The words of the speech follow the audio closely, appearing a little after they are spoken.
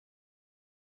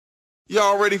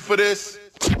Y'all ready for this?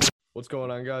 What's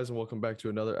going on, guys, and welcome back to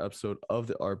another episode of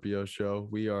the RPO Show.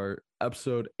 We are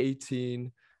episode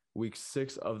 18, week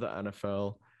 6 of the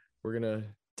NFL. We're going to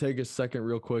take a second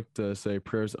real quick to say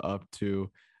prayers up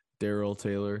to Darrell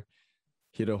Taylor.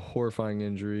 He had a horrifying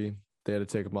injury. They had to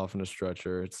take him off in a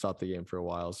stretcher. It stopped the game for a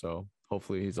while, so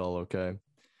hopefully he's all okay.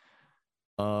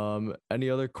 Any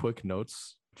other quick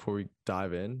notes before we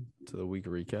dive in to the week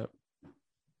recap?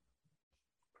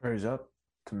 Prayers up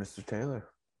to Mr. Taylor.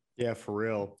 Yeah, for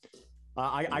real.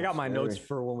 I got my notes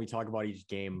for when we talk about each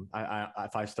game.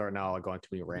 If I start now, I'll go on too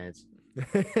many rants.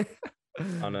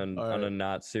 On a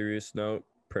not serious note,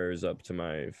 prayers up to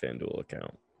my FanDuel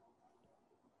account.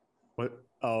 What?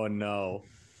 Oh no.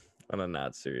 On a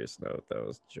not serious note, that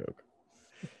was a joke.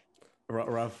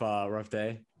 Rough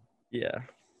day. Yeah.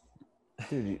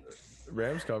 Dude,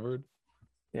 Rams covered.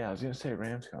 yeah, I was going to say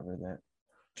Rams covered that.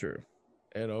 True.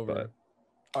 And over. But-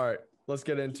 All right, let's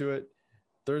get into it.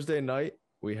 Thursday night,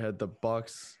 we had the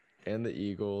Bucks and the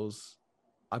Eagles.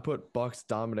 I put Bucks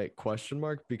dominate ?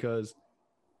 Because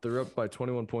they're up by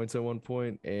 21 points at one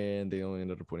point, and they only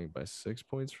ended up winning by 6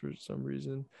 points for some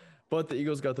reason. But the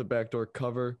Eagles got the backdoor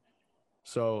cover.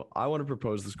 So I want to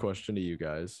propose this question to you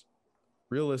guys.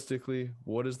 Realistically,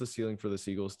 what is the ceiling for this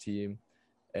Eagles team?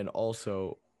 And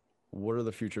also, what are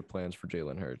the future plans for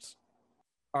Jalen Hurts?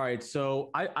 All right, so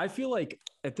I feel like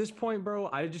at this point, bro,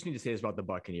 I just need to say this about the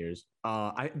Buccaneers.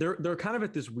 They're kind of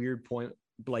at this weird point.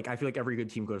 Like, I feel like every good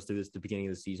team goes through this at the beginning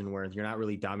of the season where you're not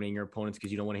really dominating your opponents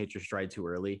because you don't want to hit your stride too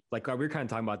early. Like, we were kind of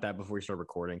talking about that before we started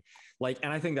recording. Like,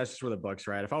 and I think that's just where the Bucks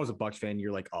are at. If I was a Bucks fan,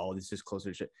 you're like, oh, this is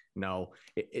closer to shit. No,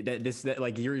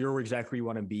 like you're exactly where you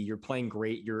want to be. You're playing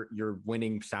great. You're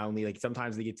winning soundly. Like,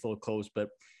 sometimes they get a little close, but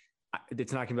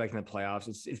it's not gonna be like in the playoffs.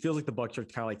 It feels like the Bucks are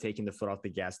kind of like taking the foot off the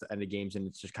gas at the end of games, and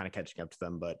it's just kind of catching up to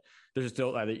them. But they're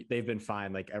still they've been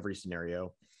fine like every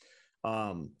scenario.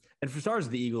 And as far as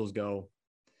the Eagles go,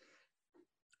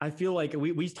 I feel like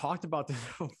we talked about this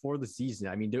before the season.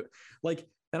 I mean, I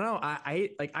don't know.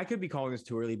 I could be calling this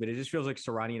too early, but it just feels like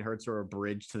Sirianni and Hurts are a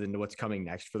bridge to what's coming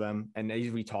next for them. And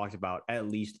as we talked about, at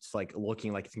least it's like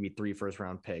looking like it's gonna be 3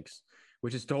 first-round picks,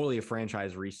 which is totally a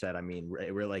franchise reset. I mean,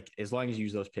 we're like, as long as you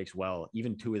use those picks well,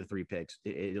 even 2 of the 3 picks,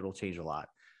 it'll change a lot.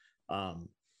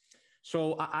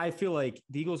 So I feel like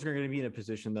the Eagles are going to be in a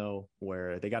position, though,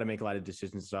 where they got to make a lot of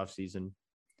decisions this offseason.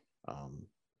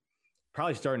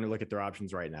 Probably starting to look at their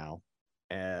options right now.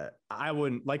 I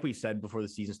wouldn't, like we said before the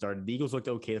season started, the Eagles looked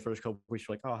okay the first couple weeks.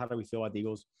 We're like, oh, how do we feel about the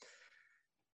Eagles?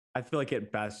 I feel like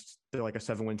at best, they're like a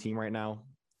 7-win team right now.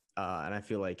 And I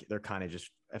feel like they're kind of just,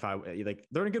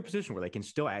 they're in a good position where they can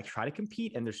still try to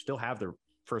compete and they still have their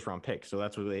first round pick. So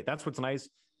that's what's nice.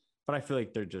 But I feel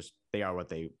like they are what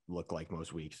they look like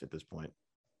most weeks at this point.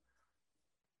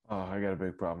 Oh, I got a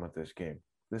big problem with this game.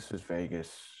 This is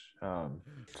Vegas. To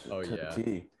a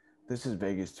T. This is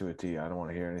Vegas to a T. I don't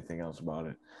want to hear anything else about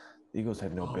it. The Eagles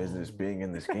had no business being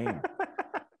in this game.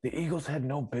 The Eagles had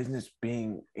no business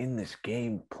being in this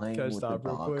game playing Can I with stop the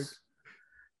real quick? Bucks.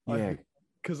 Yeah.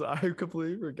 Because I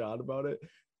completely forgot about it.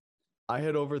 I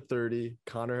had over 30.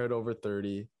 Connor had over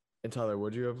 30. And Tyler,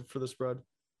 what did you have for the spread?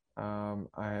 I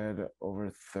had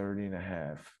over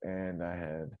 30.5, and I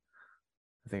hit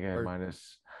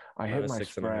my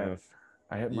spread.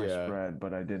 I hit my spread,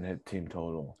 but I didn't hit team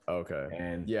total. Okay.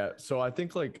 And yeah, so I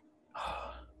think like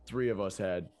 3 of us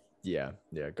had. Yeah.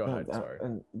 Go ahead. Sorry.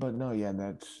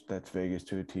 That's Vegas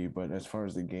to a T. But as far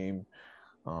as the game,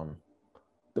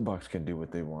 the Bucks can do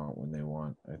what they want when they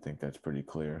want. I think that's pretty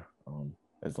clear.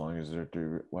 As long as their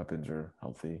 3 weapons are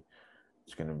healthy,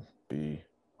 it's going to be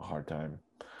a hard time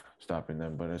stopping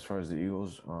them. But as far as the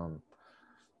Eagles,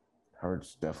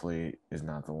 Hurts definitely is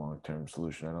not the long-term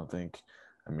solution, I don't think.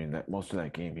 I mean, that most of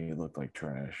that game, he looked like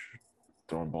trash,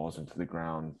 throwing balls into the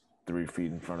ground 3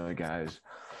 feet in front of the guys.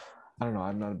 I don't know.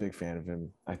 I'm not a big fan of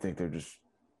him. I think they're just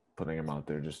putting him out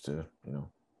there just to,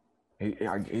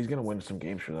 he's going to win some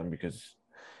games for them because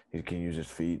he can use his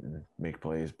feet and make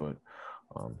plays, but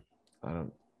I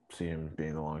don't see him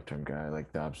being the long-term guy.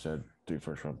 Like Dobbs said, 3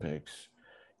 first-round picks,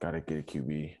 got to get a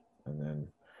QB. And then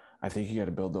I think you got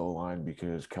to build the O-line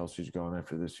because Kelsey's gone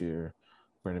after this year.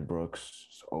 Brandon Brooks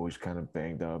is always kind of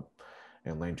banged up,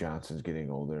 and Lane Johnson's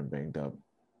getting older and banged up.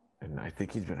 And I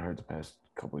think he's been hurt the past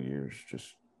couple of years,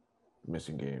 just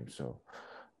missing games. So,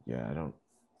 yeah, I'm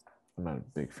not a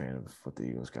big fan of what the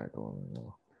Eagles got going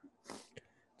on.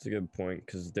 It's a good point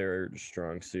because their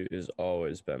strong suit has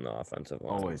always been the offensive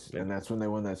line. Always. Yeah. And that's when they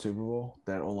won that Super Bowl.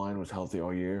 That O-line was healthy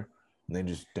all year, and they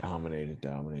just dominated.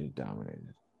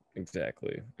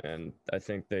 Exactly. And I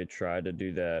think they tried to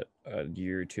do that a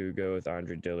year or two ago with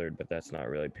Andre Dillard, but that's not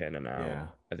really panning out. Yeah.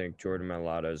 I think Jordan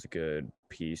Mailata is a good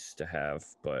piece to have,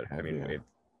 but I mean, Yeah.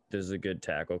 this is a good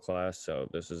tackle class, so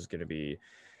this is going to be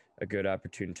a good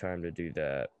opportune time to do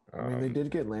that. I mean, they did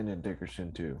get Landon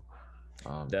Dickerson too.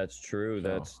 That's true.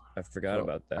 so- I forgot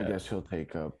about that. I guess he'll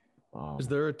take up. Is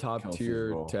there a top Kelsey's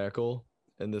tier role. tackle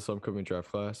in this upcoming draft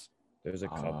class? There's a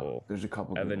couple. There's a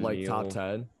couple. Evan good- Like Neal. top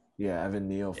 10? Yeah, Evan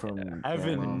Neal from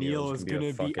Evan Neal Neal's is gonna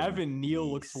be gonna a be. fucking Evan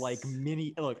Neal looks beast. like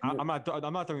mini. Look, I'm not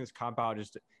throwing this comp out.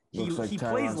 Just Looks like he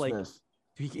Tyron plays like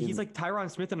Smith. he's like Tyron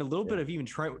Smith and a little bit Yeah. of even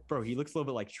Trent. Bro, he looks a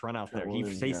little bit like Trent out Trent there.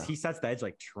 Williams, He yeah. he sets the edge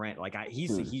like Trent. Like Dude.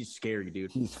 he's scary,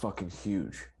 dude. He's fucking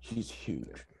huge. He's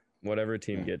huge. Whatever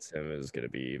team Yeah. gets him is going to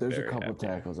be There's a very couple happy.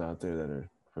 tackles out there that are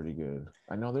pretty good.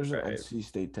 I know there's an Right. NC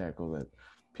State tackle that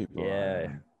people.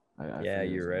 Yeah. I Yeah, forget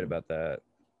his you're right name, about that.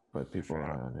 But people Sure.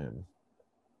 are on him.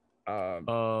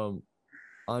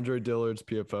 Andre Dillard's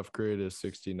PFF grade is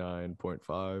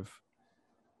 69.5.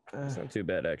 It's not too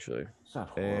bad, actually. It's not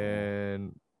horrible.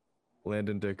 And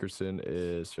Landon Dickerson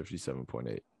is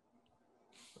 57.8.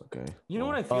 Okay. You know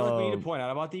what I feel like we need to Um, point out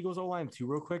about the Eagles O-line too,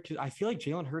 real quick? 'Cause I feel like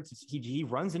Jalen Hurts, he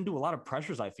runs into a lot of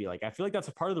pressures. I feel like that's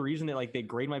a part of the reason that like the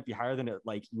grade might be higher than it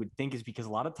like you would think is because a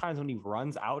lot of times when he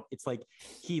runs out, it's like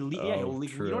he'll leave. You know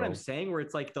what I'm true. saying? Where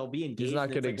it's like they'll be engaged. He's not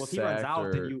and it's getting like, well, if he runs sacked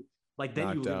out, then or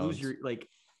you lose knockdowns. your like.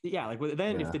 Yeah, like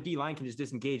then Yeah. if the D line can just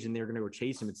disengage and they're going to go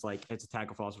chase him, it's like it's a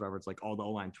tackle for loss, whatever. It's like all the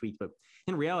O line tweak, but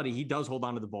in reality, he does hold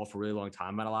on to the ball for a really long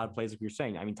time. At a lot of plays, like you're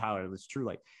saying. I mean, Tyler, it's true.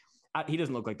 Like he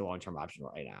doesn't look like the long term option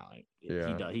right now. He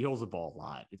Yeah. does. He holds the ball a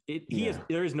lot. Yeah.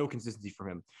 There is no consistency from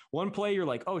him. One play, you're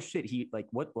like, oh shit, he like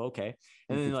what? Well, okay,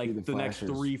 and You then could see like the the next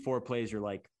flashes. 3-4 plays, you're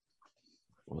like,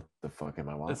 What the fuck am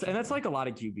I watching? and that's like a lot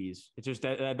of QBs. It's just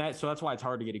that so that's why it's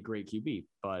hard to get a great QB.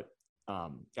 But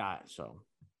yeah, so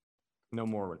no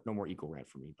more equal rant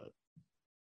for me. But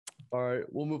All right,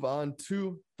 we'll move on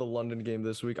to the London game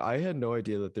this week. I had no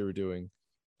idea that they were doing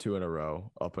 2 in a row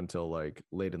up until like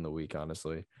late in the week,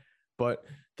 honestly. But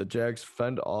the Jags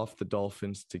fend off the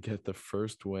Dolphins to get the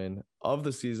first win of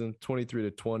the season,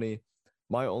 23-20.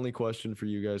 My only question for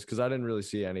you guys, because I didn't really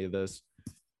see any of this,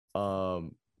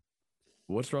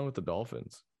 what's wrong with the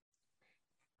Dolphins?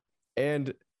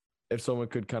 And if someone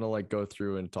could kind of like go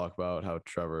through and talk about how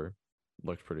Trevor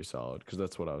looked pretty solid, because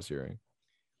that's what I was hearing.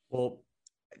 well,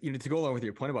 to go along with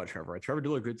your point about Trevor did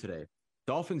look good today.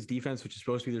 Dolphins defense, which is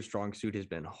supposed to be their strong suit, has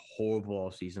been horrible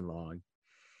all season long.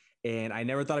 And I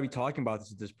never thought I'd be talking about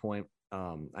this at this point.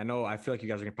 I feel like you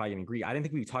guys are probably going to agree. I didn't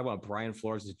think we'd talk about Brian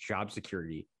Flores' job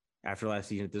security after last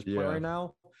season at this point right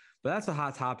now. But that's a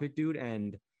hot topic, dude.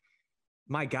 And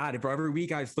my God, bro, every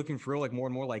week I was looking for like more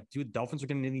and more like, dude, Dolphins are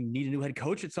going to need a new head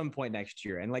coach at some point next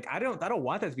year. And like, I don't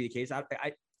want that to be the case.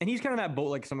 And he's kind of that boat,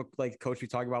 like some like coach we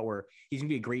talk about where he's gonna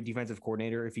be a great defensive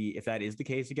coordinator if that is the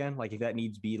case again. Like if that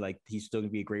needs to be, like he's still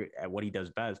gonna be great at what he does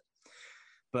best.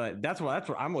 But that's what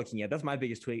I'm looking at. That's my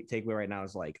biggest takeaway right now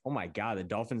is like, oh my God, the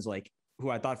Dolphins, like who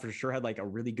I thought for sure had like a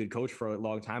really good coach for a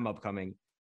long time upcoming.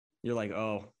 You're like,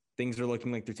 oh, things are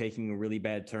looking like they're taking a really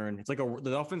bad turn. It's like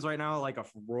the Dolphins right now, like a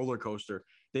roller coaster.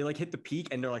 They like hit the peak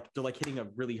and they're like hitting a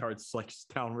really hard like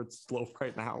downward slope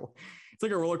right now. It's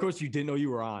like a roller coaster you didn't know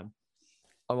you were on.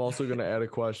 I'm also going to add a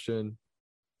question.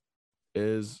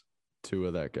 Is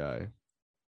Tua that guy?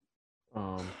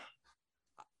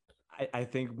 I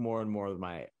think more and more of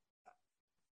my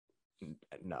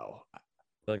no.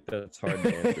 Like that's hard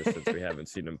to answer since we haven't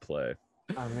seen him play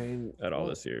I mean, at all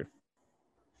this year.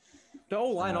 The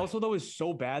O-line also though is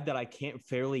so bad that I can't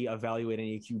fairly evaluate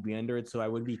any QB under it, so I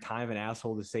would be kind of an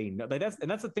asshole to say no. Like that's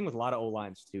the thing with a lot of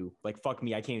O-lines too. Like fuck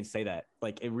me, I can't even say that.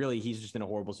 Like he's just in a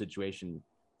horrible situation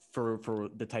for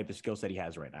the type of skill set he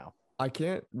has right now. I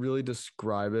can't really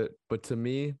describe it, but to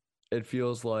me, it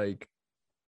feels like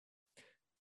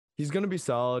he's going to be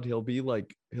solid. He'll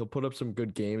put up some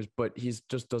good games, but he's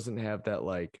just doesn't have that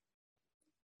like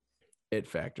it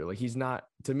factor. Like he's not,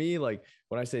 to me, like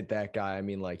when I say that guy, I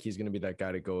mean like he's going to be that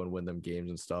guy to go and win them games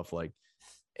and stuff like,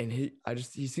 and he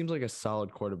seems like a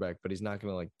solid quarterback, but he's not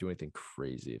going to like do anything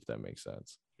crazy, if that makes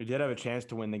sense. He did have a chance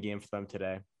to win the game for them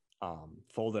today.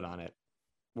 Folded on it.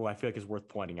 Well, I feel like it's worth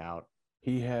pointing out.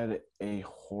 he had a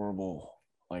horrible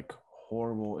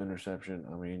interception.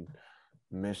 I mean,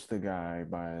 missed the guy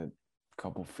by a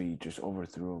couple feet, just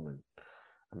overthrew him, and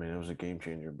I mean it was a game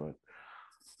changer. But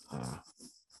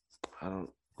I'm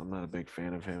not a big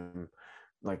fan of him.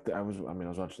 Like I was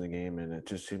watching the game, and it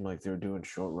just seemed like they were doing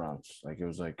short routes. Like it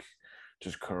was like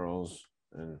just curls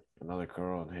and another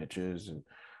curl and hitches and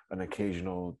an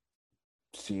occasional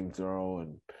seam throw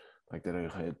and like that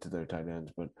I hit to their tight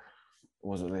ends, but it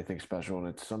wasn't anything special. And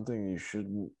it's something you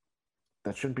shouldn't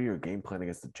that shouldn't be your game plan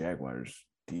against the Jaguars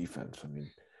defense. I mean,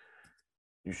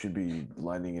 you should be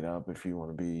lining it up if you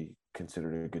want to be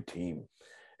considered a good team.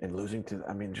 And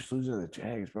just losing to the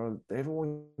Jags, bro. They haven't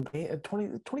won a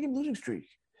 20 game losing streak.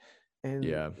 And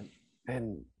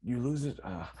and you lose it.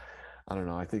 I don't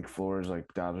know. I think Flores,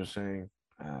 like Dad was saying,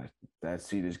 that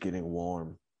seat is getting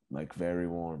warm, like very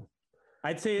warm.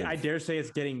 I dare say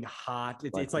it's getting hot.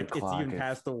 It's like it's even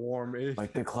past the warm.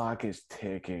 Like the clock is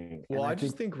ticking. Well, I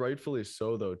just think rightfully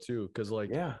so though too, because like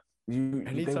they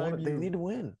need to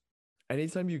win.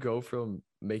 Anytime you go from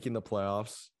making the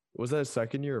playoffs, was that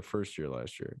second year or first year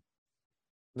last year?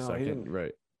 No, second,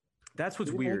 right? That's what's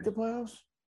Did weird. Make the playoffs?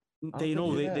 They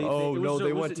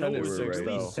went 10-6.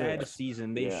 Really sad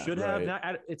season. They should have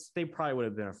not. They probably would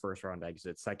have been a first round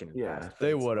exit, second.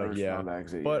 They would have. Yeah,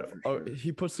 but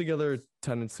he puts together a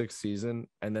 10-6 season,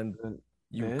 and then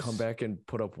you come back and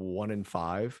put up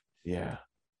 1-5. Yeah,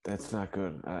 that's not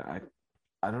good.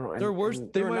 I don't know. They're worse.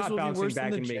 They might as well be worse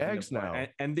than the Jags now.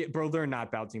 Bro, they're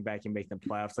not bouncing back and making the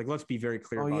playoffs. Like, let's be very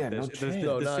clear about this.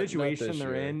 The situation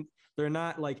they're in, they're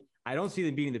not like. I don't see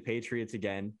them beating the Patriots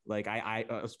again. Like I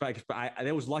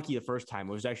was lucky the first time.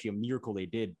 It was actually a miracle they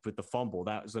did with the fumble.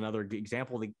 That was another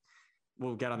example.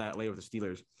 We'll get on that later with the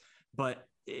Steelers, but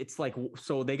it's like,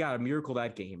 so they got a miracle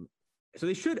that game. So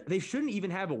they shouldn't even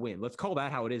have a win. Let's call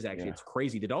that how it is. Actually, It's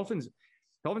crazy. The Dolphins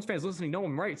fans listening know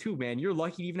I'm right too, man. You're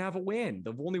lucky to even have a win.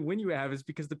 The only win you have is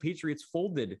because the Patriots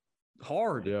folded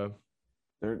hard. Yeah,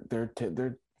 they're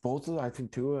both of, I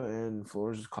think, Tua and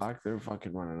Flores' clock, they're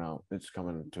fucking running out. It's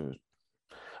coming to.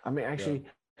 I mean, actually,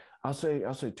 I'll say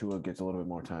Tua gets a little bit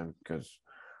more time because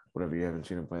whatever, you haven't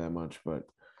seen him play that much. But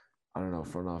I don't know,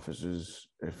 front offices,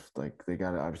 if like they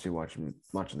got to obviously watching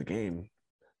the game,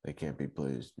 they can't be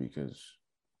pleased because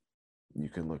you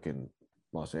can look in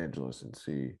Los Angeles and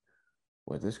see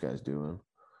what this guy's doing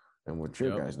and what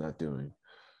your guy's not doing.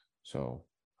 So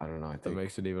I don't know. I think that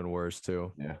makes it even worse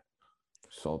too. Yeah.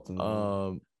 Salt in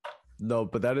the No,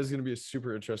 but that is going to be a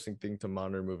super interesting thing to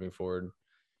monitor moving forward.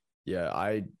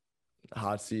 Yeah,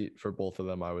 hot seat for both of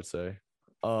them, I would say.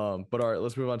 But all right,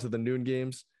 let's move on to the noon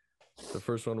games. The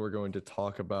first one we're going to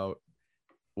talk about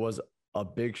was a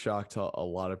big shock to a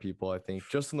lot of people, I think,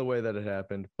 just in the way that it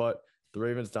happened. But the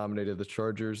Ravens dominated the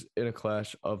Chargers in a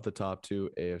clash of the top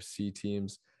two AFC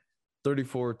teams,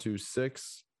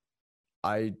 34-6.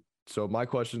 So my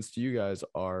questions to you guys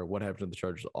are, what happened to the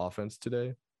Chargers offense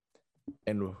today?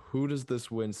 And who does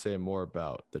this win say more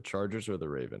about, the Chargers or the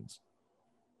Ravens?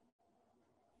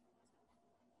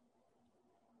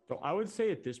 So I would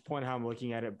say at this point, how I'm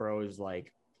looking at it, bro, is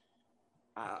like,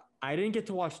 I didn't get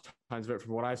to watch tons of it.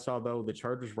 From what I saw, though, the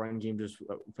Chargers run game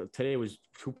today was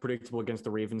too predictable against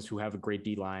the Ravens, who have a great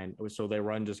D-line. So their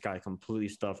run just got completely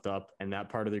stuffed up, and that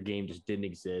part of their game just didn't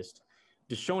exist.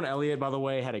 Deshaun Elliott, by the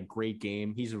way, had a great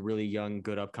game. He's a really young,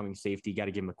 good upcoming safety. Got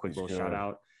to give him a quick little shout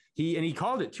out. He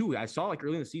called it too. I saw like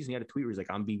early in the season, he had a tweet where he's like,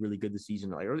 "I'm be really good this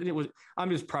season." Like, I'm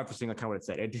just prefacing like kind of what it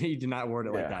said. He did not word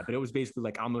it like that, but it was basically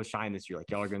like, "I'm gonna shine this year." Like,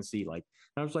 y'all are gonna see. Like,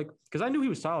 and I was like, because I knew he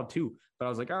was solid too, but I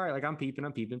was like, all right, like I'm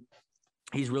peeping.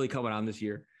 He's really coming on this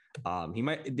year. He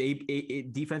might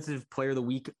defensive player of the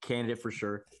week candidate for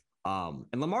sure. And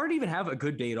Lamar didn't even have a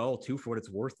good day at all too, for what it's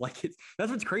worth. Like, that's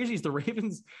what's crazy is the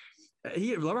Ravens.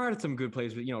 Lamar had some good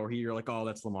plays, but where you're like, oh,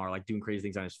 that's Lamar, like doing crazy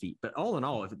things on his feet. But all in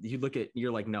all, if you look at,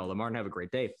 you're like, no, Lamar didn't have a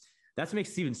great day. That makes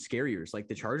it even scarier. It's like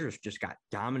the Chargers just got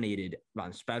dominated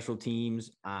on special teams,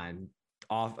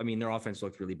 off. I mean, their offense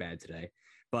looked really bad today,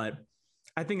 but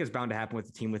I think it's bound to happen with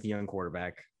the team with a young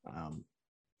quarterback.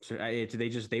 So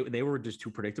they were just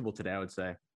too predictable today, I would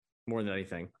say, more than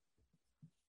anything.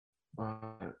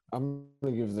 I'm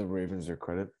gonna give the Ravens their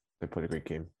credit. They played a great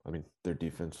game. I mean, their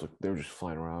defense, they were just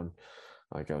flying around.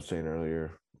 Like I was saying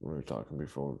earlier when we were talking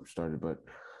before we started, but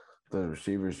the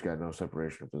receivers got no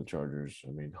separation for the Chargers.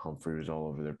 I mean, Humphrey was all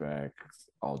over their back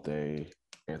all day.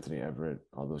 Anthony Everett,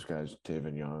 all those guys,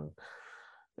 Taven Young.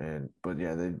 But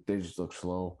yeah, they just look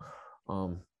slow.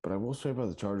 But I will say about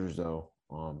the Chargers though,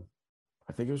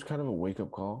 I think it was kind of a wake-up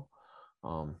call.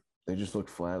 They just looked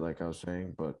flat, like I was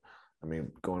saying, but I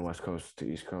mean, going West Coast to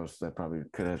East Coast, that probably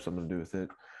could have something to do with it.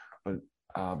 But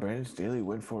Brandon Staley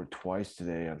went for it twice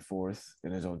today on fourth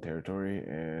in his own territory,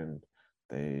 and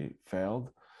they failed.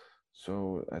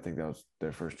 So I think that was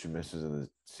their first two misses of the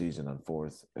season on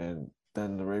fourth. And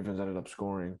then the Ravens ended up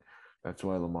scoring. That's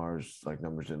why Lamar's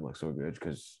numbers didn't look so good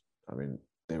because, I mean,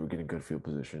 they were getting good field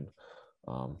position.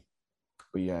 But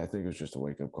yeah, I think it was just a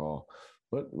wake-up call.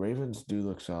 But Ravens do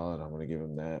look solid. I'm going to give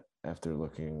them that after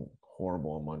looking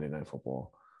horrible on Monday Night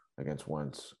Football against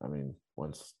Wentz. I mean,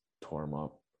 Wentz tore him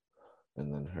up,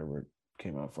 and then Herbert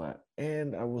came out flat.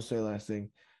 And I will say last thing,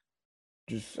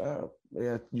 Just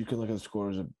yeah, you can look at the score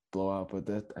as a blowout,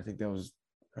 but I think that was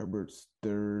Herbert's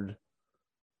third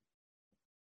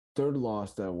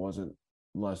loss that wasn't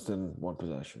less than one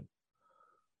possession.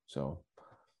 So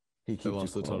he They keeps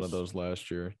lost it a ton of close. those last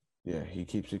year. Yeah, he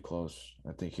keeps it close.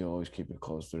 I think he'll always keep it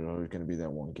close. There's always going to be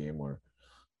that one game where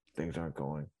things aren't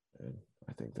going, and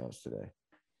I think that was today.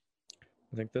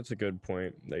 I think that's a good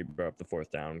point. They brought up the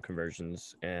fourth down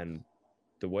conversions, and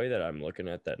the way that I'm looking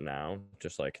at that now,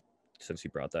 just like since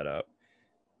you brought that up,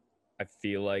 I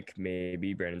feel like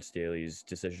maybe Brandon Staley's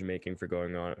decision making for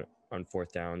going on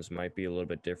fourth downs might be a little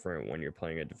bit different when you're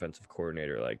playing a defensive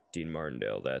coordinator like Dean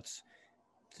Martindale that's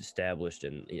established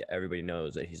and everybody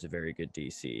knows that he's a very good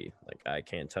DC. Like I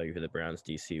can't tell you who the Browns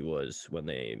DC was when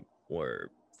they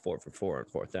were 4 for 4 on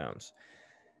fourth downs.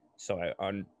 So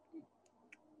I'm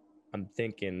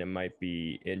thinking it might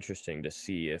be interesting to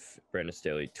see if Brandon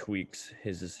Staley tweaks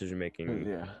his decision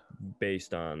making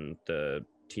based on the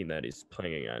team that he's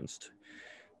playing against.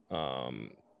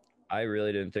 I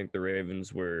really didn't think the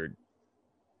Ravens were.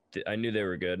 I knew they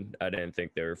were good. I didn't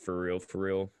think they were for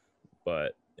real.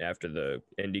 But after the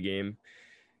Indy game,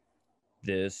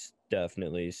 this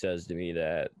definitely says to me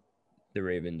that the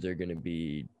Ravens are going to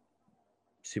be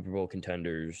Super Bowl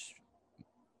contenders.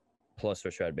 Plus,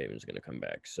 Rashad Bateman's going to come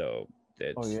back. So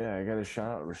it's. Oh yeah, I got a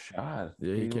shout out Rashad.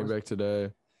 Yeah, he came back today.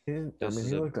 He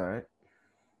looked all right.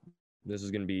 This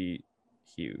is going to be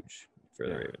huge for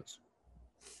the Ravens.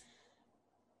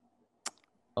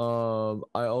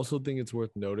 I also think it's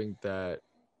worth noting that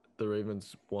the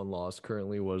Ravens' one loss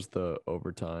currently was the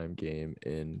overtime game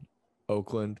in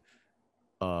Oakland.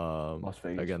 Las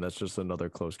Vegas. Again, that's just another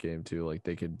close game too. Like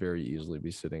they could very easily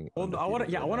be sitting. Well, I want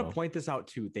to point this out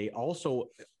too. They also,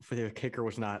 for their kicker,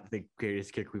 was not the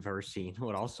greatest kicker we've ever seen.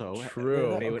 But also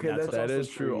true. That is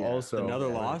true. Yeah. Also, another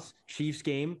loss. Chiefs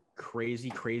game, crazy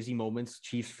moments.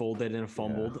 Chiefs folded and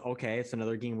fumbled. Yeah. Okay, it's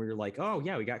another game where you're like, oh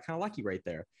yeah, we got kind of lucky right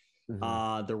there.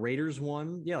 Mm-hmm. The Raiders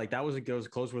won. Yeah, like that was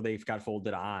close where they got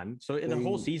folded on. So the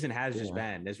whole season has just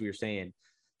been, as we were saying,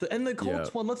 and the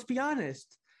Colts won. Let's be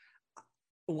honest.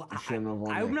 Well,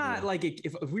 I'm not like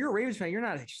if we were a Ravens fan, you're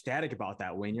not ecstatic about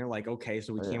that win. You're like, okay,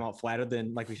 so we came out flatter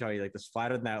than like we saw you like this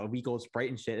flatter than that week old Sprite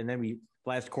and shit, and then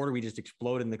last quarter we just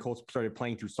exploded and the Colts started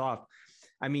playing too soft.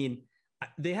 I mean,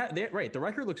 they right. The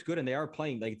record looks good and they are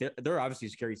playing like they're obviously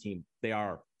a scary team. They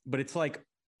are, but it's like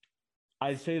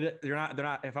I'd say that they're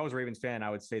not. If I was a Ravens fan, I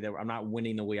would say that I'm not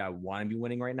winning the way I want to be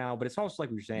winning right now. But it's also like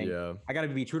we were saying. Yeah. I got to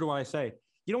be true to what I say.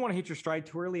 You don't want to hit your stride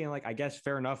too early, and like I guess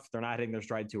fair enough, they're not hitting their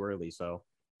stride too early. So.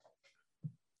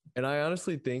 And I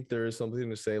honestly think there is something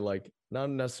to say, like, not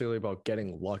necessarily about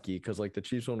getting lucky, because, like, the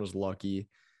Chiefs one was lucky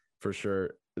for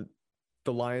sure.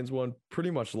 The Lions one,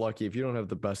 pretty much lucky. If you don't have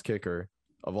the best kicker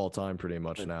of all time, pretty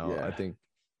much now, I think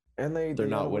and they're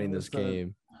not winning this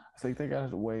game. I think they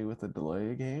got away with a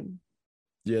delay game.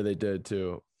 Yeah, they did,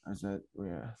 too. I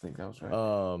think that was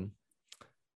right.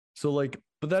 So, like,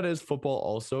 but that is football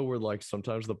also, where, like,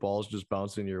 sometimes the ball's just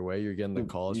bouncing your way. You're getting the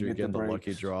calls. You're getting the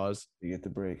lucky draws. You get the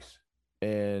breaks.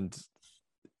 And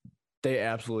they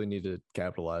absolutely need to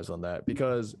capitalize on that,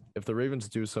 because if the Ravens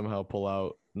do somehow pull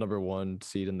out number 1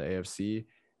 seed in the AFC,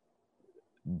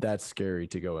 that's scary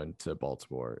to go into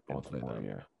Baltimore and play them.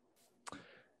 Yeah.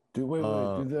 Do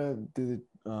the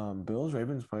Bills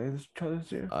Ravens play each other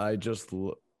this year? I just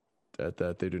looked at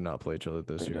that. They do not play each other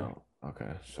this year. Don't.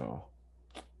 Okay, so.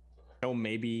 Oh,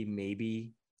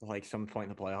 maybe like some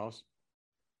point in the playoffs.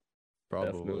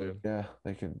 Probably. Definitely. Yeah,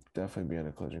 they could definitely be on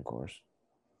a collision course.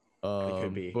 It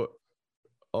could be. But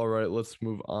all right, let's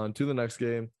move on to the next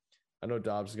game. I know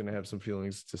Dobbs is going to have some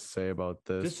feelings to say about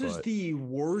this. This is the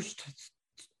worst.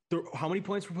 How many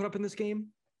points were put up in this game?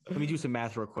 Let me do some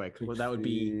math real quick. Well, that would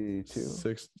be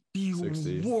 60.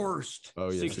 Worst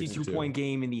 62 point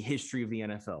game in the history of the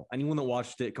NFL. Anyone that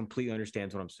watched it completely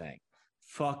understands what I'm saying.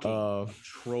 Fucking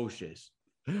atrocious.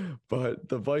 But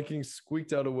the Vikings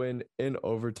squeaked out a win in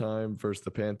overtime versus the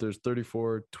Panthers,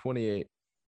 34-28.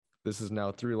 This is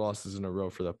now 3 losses in a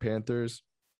row for the Panthers.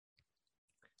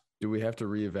 Do we have to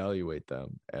reevaluate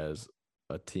them as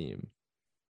a team?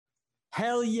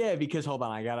 Hell yeah, because hold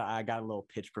on, I got a little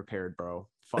pitch prepared, bro.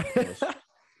 Fuck this. But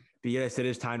yes, it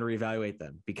is time to reevaluate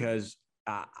them, because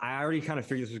I already kind of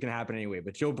figured this was going to happen anyway.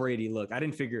 But Joe Brady, look, I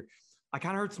kind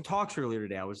of heard some talks earlier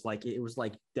today. It was like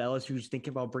LSU's thinking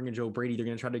about bringing Joe Brady. They're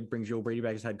going to try to bring Joe Brady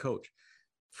back as head coach.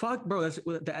 Fuck, bro.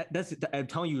 That's I'm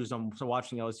telling you, as I'm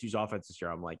watching LSU's offense this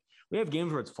year, I'm like, we have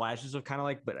games where it's flashes of kind of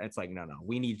like, but it's like, no,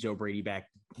 we need Joe Brady back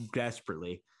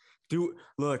desperately.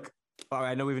 Look,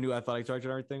 I know we have a new athletic director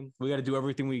and everything. We got to do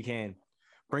everything we can.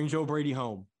 Bring Joe Brady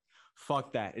home.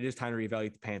 Fuck that. It is time to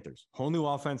reevaluate the Panthers. Whole new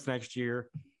offense next year.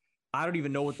 I don't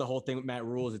even know what the whole thing with Matt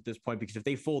Rule is at this point, because if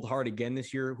they fold hard again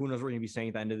this year, who knows what we're going to be saying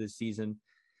at the end of this season.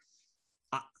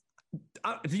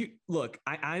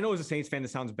 I know as a Saints fan,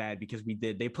 this sounds bad because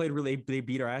they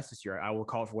beat our ass this year. I will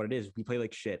call it for what it is. We play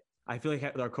like shit. I feel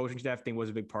like our coaching staff thing was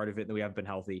a big part of it, and we haven't been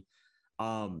healthy.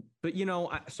 But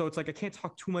so it's like I can't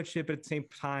talk too much shit, but at the same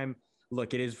time,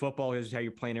 look, it is football. This is how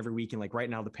you're playing every week, and like right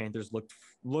now, the Panthers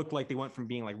looked like they went from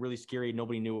being like really scary,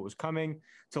 nobody knew what was coming,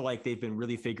 to like they've been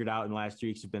really figured out. In the last 3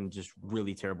 weeks have been just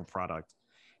really terrible product.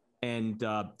 And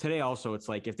today also, it's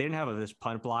like if they didn't have this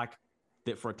punt block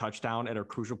that for a touchdown at a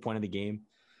crucial point of the game,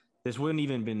 this wouldn't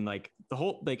even been like the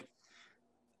whole like.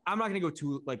 I'm not going to go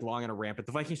too like long on a rant, but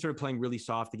the Vikings started playing really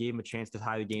soft. They gave them a chance to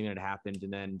tie the game, and it happened.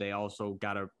 And then they also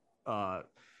got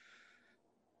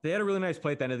they had a really nice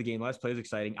play at the end of the game. Last play was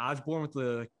exciting. Osborne with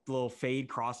the little fade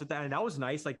cross at that, and that was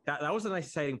nice. Like that was a nice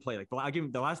exciting play. Like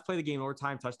the last play of the game,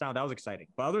 overtime touchdown, that was exciting.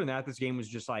 But other than that, this game was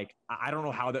just like I don't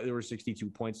know how there were 62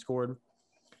 points scored.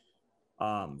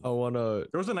 There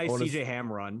was a nice CJ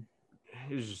Ham run.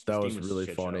 It was just that was really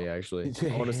funny, actually.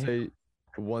 I want to say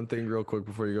one thing real quick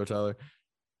before you go, Tyler.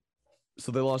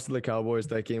 So they lost to the Cowboys.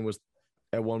 That game was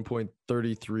at one point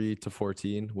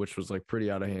 33-14, which was like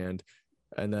pretty out of hand.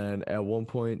 And then at one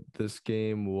point, this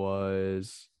game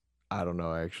was, I don't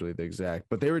know actually the exact,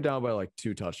 but they were down by like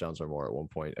 2 touchdowns or more at one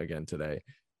point again today.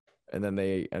 And then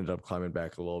they ended up climbing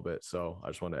back a little bit. So I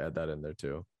just want to add that in there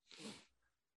too.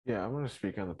 Yeah, I'm going to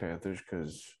speak on the Panthers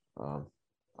because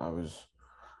I was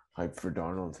hyped for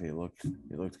Darnold. He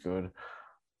looked good.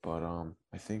 But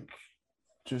I think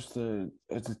just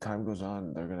as the time goes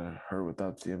on, they're gonna hurt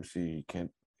without CMC.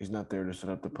 He's not there to set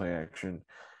up the play action.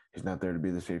 He's not there to be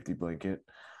the safety blanket.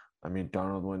 I mean,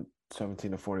 Darnold went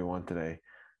 17-41 today.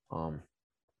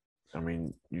 I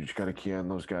mean, you just got to key on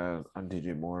those guys, on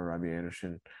DJ Moore, Robbie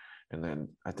Anderson, and then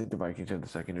I think the Vikings have the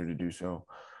secondary to do so.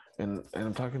 And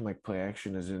I'm talking like play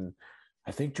action, as in,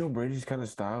 I think Joe Brady's kind of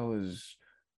style is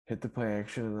hit the play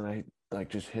action and then I like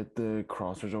just hit the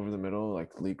crossers over the middle,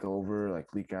 like leak over, like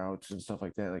leak outs and stuff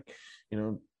like that. Like,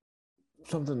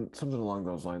 something along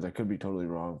those lines. I could be totally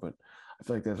wrong, but I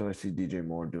feel like that's what I see DJ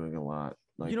Moore doing a lot.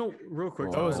 Like, real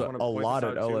quick, that was a lot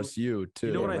at LSU too.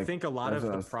 You know what Yeah, I think a lot of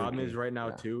the problem is right now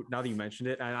yeah. too. Now that you mentioned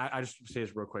it, and I just say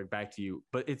this real quick back to you,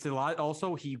 but it's a lot.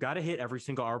 Also, you got to hit every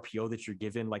single RPO that you're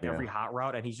given, like every hot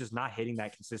route, and he's just not hitting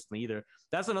that consistently either.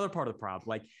 That's another part of the problem.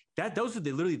 Like that, those are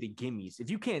literally the gimmies. If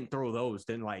you can't throw those,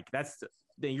 then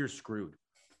then you're screwed.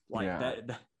 Like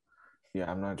that.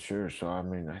 Yeah, I'm not sure. So I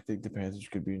mean, I think the Panthers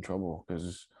could be in trouble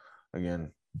because,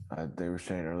 again, they were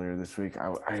saying earlier this week.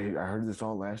 I heard this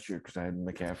all last year because I had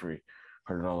McCaffrey.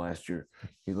 Heard it all last year.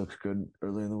 He looks good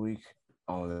early in the week.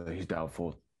 Oh, he's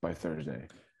doubtful by Thursday.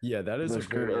 Yeah, that is a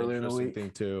very early in the week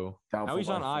thing too. Now he's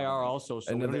on IR also,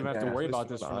 so we don't even have to worry about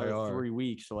this for another 3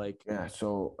 weeks. Like, yeah.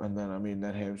 So and then I mean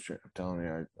that hamstring. I'm telling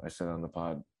you, I said on the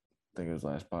pod, I think it was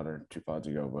last pod or 2 pods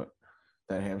ago, but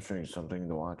that hamstring is something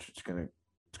to watch. It's gonna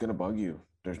bug you.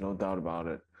 There's no doubt about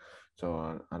it.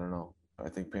 So I don't know. I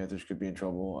think Panthers could be in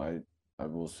trouble. I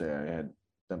will say I had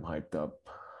them hyped up.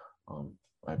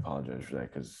 I apologize for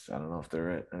that because I don't know if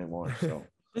they're it anymore. So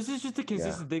this is just a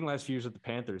consistent thing last few years with the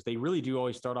Panthers. They really do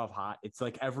always start off hot. It's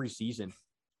like every season.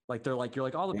 Like you're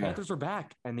like, oh, the Panthers are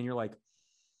back. And then you're like,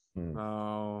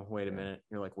 oh, wait a minute.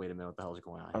 You're like, wait a minute, what the hell is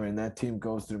going on? I mean, that team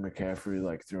goes through McCaffrey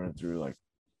like through and through. Like,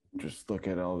 just look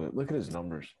at all of it. Look at his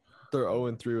numbers. They're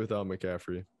 0-3 without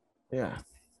McCaffrey. Yeah.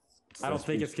 I don't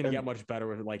think it's going to get much better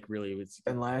with like really.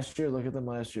 And last year, look at them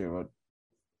last year.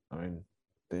 But I mean,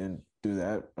 they didn't do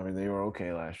that. I mean, they were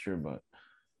okay last year, but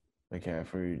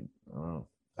McCaffrey, I don't know.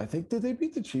 I think, did they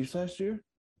beat the Chiefs last year?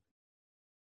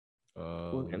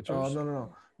 No,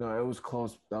 it was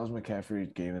close. That was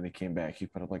McCaffrey's game, and they came back. He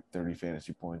put up like 30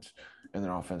 fantasy points, and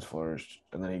their offense flourished.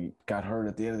 And then he got hurt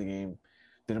at the end of the game,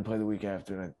 didn't play the week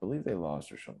after, and I believe they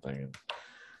lost or something. And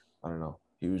I don't know.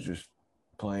 He was just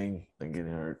playing and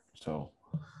getting hurt. So,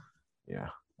 yeah.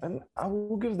 And I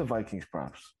will give the Vikings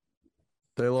props.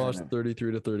 They lost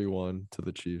 33-31 to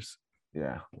the Chiefs.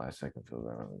 Yeah, last second field.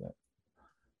 I remember that.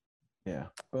 Yeah,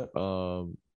 but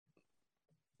no,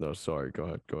 sorry. Go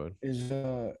ahead.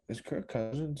 Is Kirk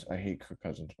Cousins? I hate Kirk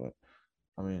Cousins, but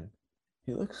I mean,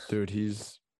 he looks. Dude,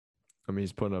 he's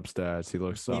putting up stats. He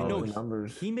looks solid.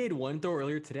 Numbers. He made one throw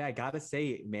earlier today. I gotta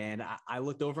say, man, I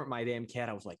looked over at my damn cat.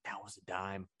 I was like, that was a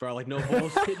dime, bro. Like no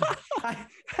bullshit.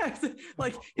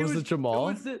 Was it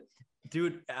Jamal?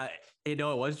 Dude, it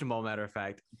was Jamal. Matter of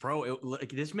fact, bro,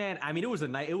 this man. I mean, it was a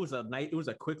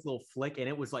quick little flick, and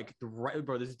it was like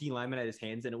bro. This D lineman had his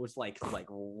hands, and it was like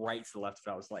right to the left.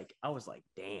 But I was like,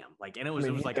 damn, like, and it was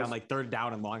like on like 3rd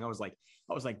down and long. I was like,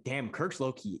 damn, Kirk's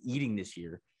low key eating this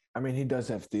year. I mean, he does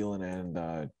have Thielen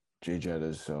and Jay Jett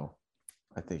is, so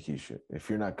I think he should. If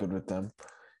you're not good with them,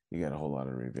 you got a whole lot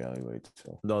of reevaluate.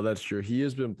 So No, that's true. He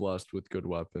has been blessed with good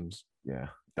weapons yeah,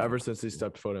 ever since he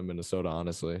stepped foot in Minnesota,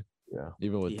 honestly. yeah,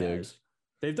 Even with He Diggs. has.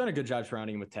 They've done a good job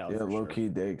surrounding him with talent. yeah. for Low sure. key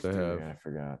Diggs They too. have. Yeah, I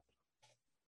forgot.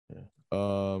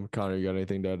 Connor, you got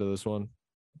anything to add to this one?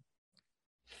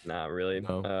 Not really.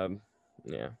 No.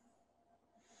 Yeah.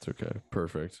 It's okay.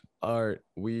 Perfect. All right.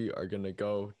 We are going to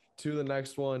go to the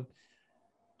next one.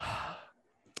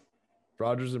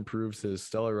 Rodgers improves his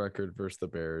stellar record versus the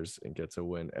Bears and gets a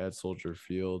win at Soldier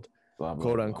Field. Blah, blah,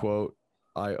 Quote blah. unquote,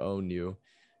 I own you.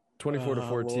 24 to Oh,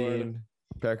 14. Lord.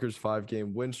 Packers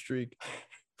 5-game win streak.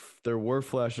 There were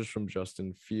flashes from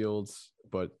Justin Fields,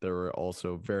 but there were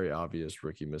also very obvious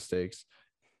rookie mistakes.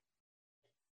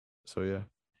 So, yeah.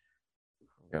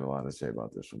 Got a lot to say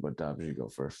about this one, but Dobbs, you go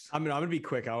first. I'm gonna be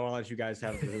quick. I want to let you guys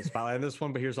have the spotlight on this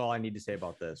one, but here's all I need to say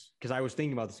about this because I was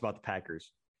thinking about this about the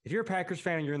Packers. If you're a Packers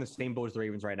fan and you're in the same boat as the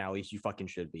Ravens right now, at least you fucking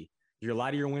should be. You're a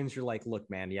lot of your wins. You're like, look,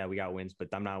 man, yeah, we got wins, but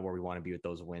I'm not where we want to be with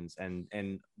those wins. And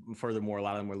furthermore, a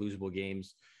lot of them were losable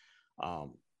games.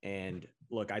 And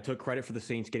look, I took credit for the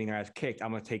Saints getting their ass kicked.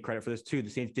 I'm going to take credit for this too. The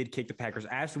Saints did kick the Packers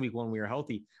ass in week 1 when we were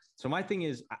healthy. So my thing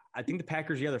is, I think the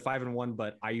Packers, yeah, they're 5-1,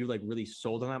 but are you like really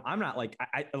sold on them? I'm not like,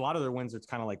 a lot of their wins, it's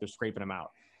kind of like they're scraping them out.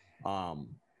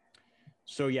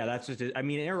 So yeah, that's just it. I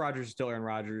mean, Aaron Rodgers is still Aaron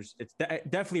Rodgers. It's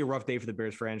definitely a rough day for the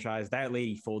Bears franchise. That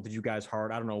lady folded you guys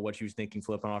hard. I don't know what she was thinking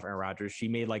flipping off Aaron Rodgers. She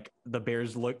made like the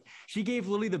Bears look. She gave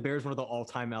literally the Bears one of the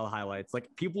all-time L highlights. Like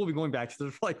people will be going back to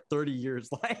this for like 30 years.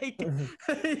 Like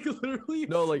literally.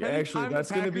 No, like anytime actually, the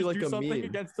that's gonna be Packers like do a something meme.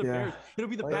 against the Yeah. Bears. It'll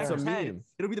be the Oh, yeah. Packers It's a head. meme.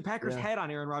 It'll be the Packers Yeah. head on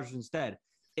Aaron Rodgers instead.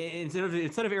 Instead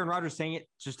of Aaron Rodgers saying it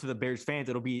just to the Bears fans,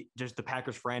 it'll be just the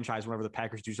Packers franchise whenever the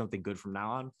Packers do something good from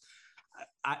now on.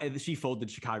 She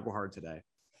folded Chicago hard today.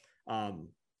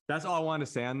 That's all I wanted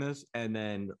to say on this. And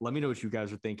then let me know what you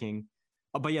guys are thinking.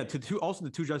 But yeah, also the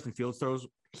two Justin Fields throws.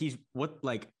 He's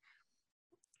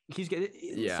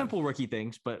getting simple rookie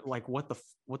things, but like what the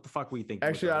fuck were you thinking?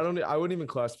 Actually, I wouldn't even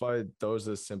classify those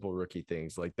as simple rookie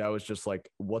things. Like that was just like,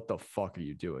 what the fuck are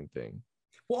you doing thing?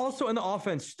 Well, also in the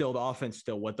offense still,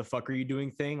 what the fuck are you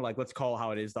doing thing? Like, let's call it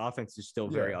how it is. The offense is still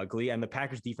very ugly, and the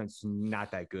Packers defense is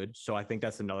not that good. So I think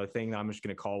that's another thing that I'm just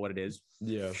going to call what it is.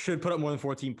 Yeah. Should put up more than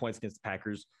 14 points against the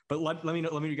Packers. But let me know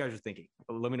what you guys are thinking.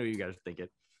 Let me know what you guys are thinking.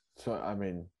 So I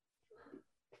mean,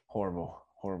 horrible.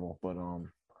 But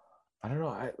I don't know.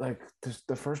 I like this,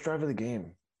 the first drive of the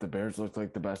game. The Bears looked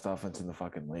like the best offense in the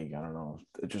fucking league. I don't know.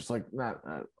 It's just like not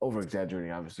over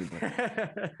exaggerating, obviously,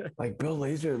 but like Bill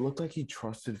Lazor, it looked like he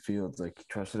trusted Fields. Like he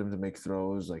trusted him to make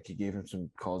throws. Like he gave him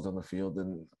some calls on the field,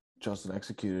 and Justin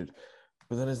executed.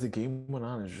 But then as the game went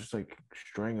on, it's just like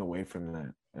straying away from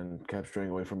that and kept straying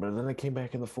away from. But then they came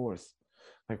back in the fourth.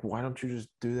 Like, why don't you just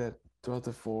do that throughout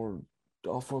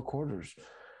all 4 quarters?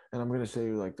 And I'm gonna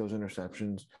say like those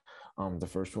interceptions. The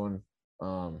first one,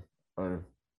 or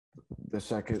the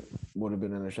second would have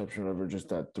been an interception, whatever, just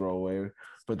that throwaway.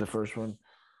 But the first one,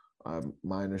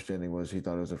 my understanding was he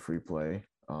thought it was a free play.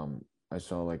 I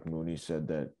saw like Mooney said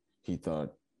that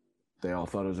they all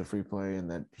thought it was a free play and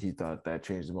that he thought that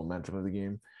changed the momentum of the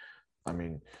game. I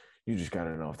mean, you just got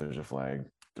to know if there's a flag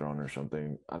thrown or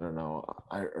something. I don't know.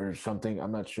 Or something.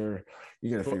 I'm not sure.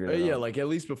 You got to figure it out. Yeah, like at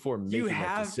least before making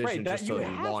that decision, right, just so you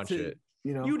launch it.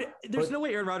 You know, there's no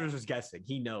way Aaron Rodgers was guessing.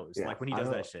 He knows, Yeah, like when he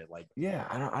does that shit. Like, yeah,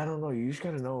 I don't know. You just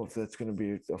got to know if that's going to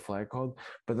be a flag called.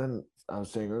 But then I was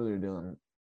saying earlier, Dylan,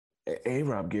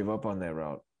 A-Rob gave up on that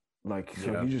route. Like,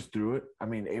 so he just threw it. I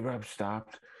mean, A-Rob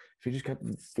stopped. If he just kept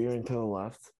veering to the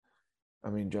left,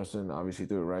 I mean, Justin obviously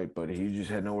threw it right, but he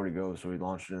just had nowhere to go. So he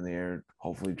launched it in the air,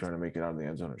 hopefully trying to make it out of the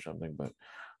end zone or something. But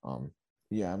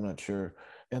yeah, I'm not sure.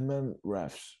 And then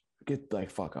refs. Get like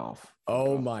fuck off.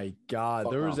 Oh my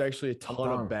God. There was off. actually a ton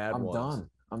of bad ones.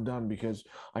 I'm done because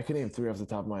I can name 3 off the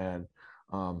top of my head.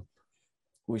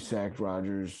 We sacked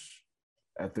Rodgers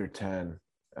at their 10.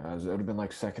 It would have been like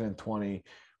 2nd and 20.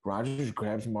 Rodgers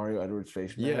grabs Mario Edwards'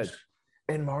 face mask.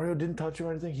 And Mario didn't touch him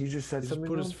or anything. He just said something. He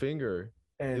put his finger.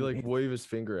 And he like waved his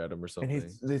finger at him or something.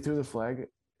 And they threw the flag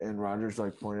and Rodgers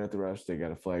like pointed at the refs. They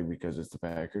got a flag because it's the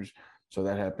Packers. So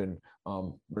that happened.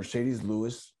 Mercedes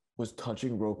Lewis was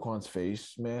touching Roquan's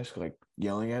face mask, like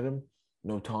yelling at him.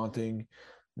 No taunting,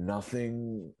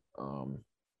 nothing.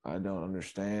 I don't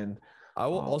understand. I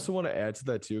will also want to add to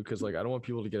that too, because like I don't want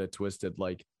people to get it twisted.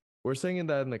 Like we're saying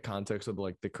that in the context of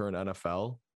like the current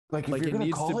NFL. Like it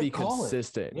needs to be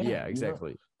consistent. Yeah,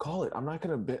 exactly. Call it. I'm not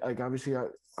gonna like obviously I'm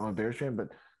a Bears fan, but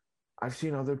I've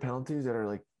seen other penalties that are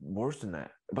like worse than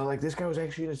that. But like this guy was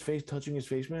actually in his face, touching his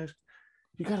face mask.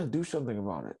 You gotta do something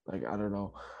about it. Like I don't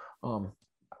know.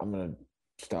 I'm gonna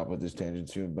stop with this tangent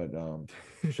soon, but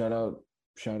shout out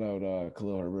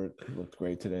Khalil Herbert. He looked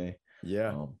great today.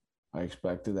 Yeah. I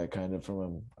expected that kind of from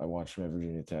him. I watched him at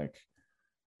Virginia Tech.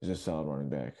 He's a solid running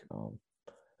back.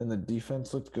 And the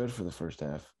defense looked good for the first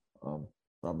half.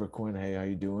 Robert Quinn, hey, how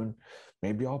you doing?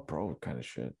 Maybe all pro kind of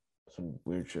shit. Some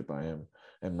weird shit by him.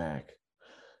 And Mac.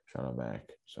 Shout out Mac.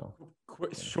 So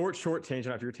Short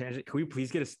tangent off your tangent. Can we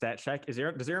please get a stat check? Does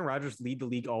Aaron Rodgers lead the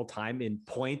league all time in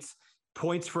points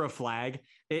for a flag?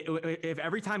 If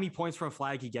every time he points for a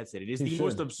flag, he gets it. It is the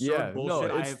most absurd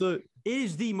bullshit. It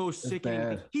is the most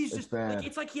sickening thing. He's just like,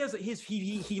 it's like he has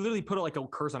he literally put like a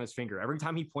curse on his finger. Every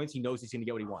time he points, he knows he's gonna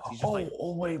get what he wants. He's just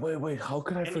wait. How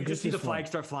could I forget? You just see the flag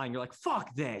start flying. You're like,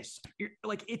 fuck this. You're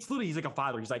like, it's literally, he's like a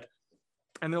father. He's like,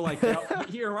 and they're like,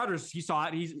 Aaron Rodgers, he saw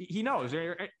it. He knows.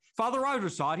 Father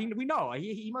Rodgers saw it. We know.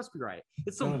 He must be right.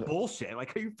 It's some bullshit.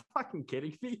 Like, are you fucking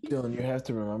kidding me? Dylan, you have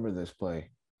to remember this play.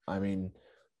 I mean,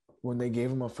 when they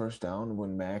gave him a first down,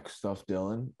 when Mac stuffed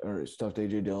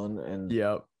AJ Dillon,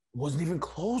 and wasn't even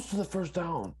close to the first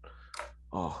down.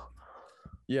 Oh,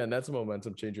 yeah, and that's a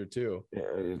momentum changer too.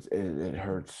 It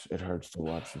hurts. It hurts to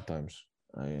watch sometimes.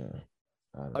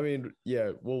 I mean,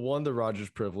 yeah. Well, one, the Rodgers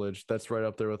privilege. That's right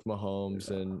up there with Mahomes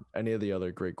and any of the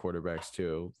other great quarterbacks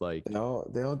too. Like they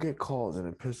all get calls, and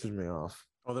it pisses me off.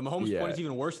 Oh, the Mahomes one is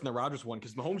even worse than the Rodgers one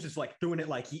because Mahomes is like doing it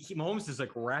like Mahomes is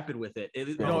like rapid with it.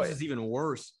 Mahomes is even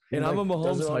worse. And I'm a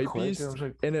Mahomes hype beast,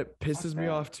 and it pisses me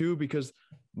off too because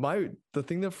the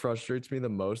thing that frustrates me the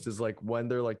most is like when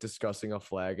they're like discussing a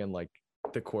flag and like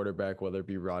the quarterback, whether it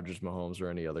be Rodgers, Mahomes, or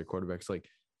any other quarterbacks, like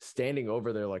standing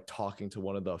over there like talking to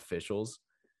one of the officials,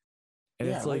 and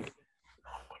it's like.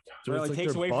 So it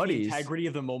takes away from the integrity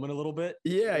of the moment a little bit.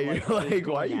 Yeah, you're like,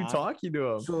 why are you talking to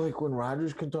him? So like when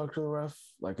Rodgers can talk to the ref,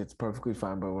 like it's perfectly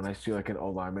fine. But when I see like an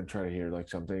old lineman try to hear like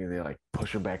something and they like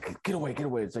push him back, get away.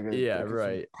 It's like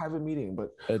a private meeting, but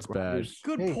it's bad.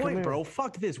 Good point, bro.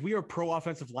 Fuck this. We are pro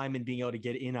offensive linemen being able to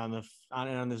get in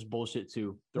on this bullshit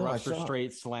too. The refs are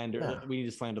straight slander. Yeah. We need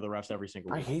to slander the refs every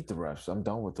single week. I hate the refs. I'm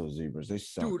done with those zebras. They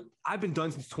suck. Dude, I've been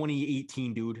done since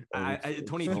 2018, dude.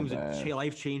 2018 was a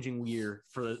life-changing year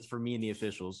for me and the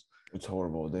officials. It's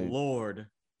horrible. Lord.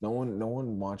 No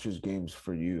one watches games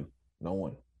for you. No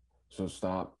one. So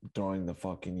stop throwing the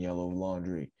fucking yellow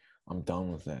laundry. I'm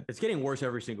done with that. It's getting worse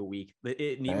every single week.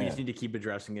 We just need to keep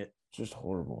addressing it. It's just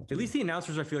horrible. Dude. At least the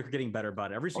announcers, I feel like, are getting better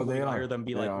about it. Every single week I hear them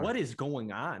be like, what is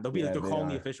going on? They'll be like, they're calling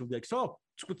the official, be like, so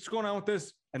what's going on with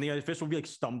this? And the official will be like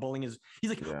stumbling. He's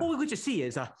like, well, what you see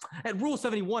is at Rule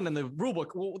 71 in the rule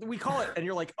book, we call it. And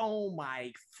you're like, oh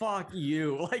my, fuck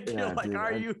you. Like, you're like, dude,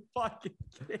 are you fucking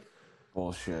kidding?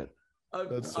 Bullshit.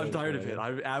 I'm tired of it.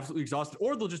 I'm absolutely exhausted.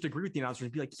 Or they'll just agree with the announcer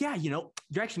and be like, yeah, you're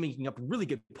actually making up a really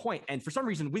good point. And for some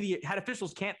reason, we had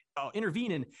officials can't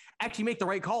intervene and actually make the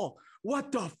right call.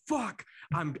 What the fuck?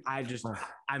 I'm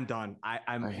done. I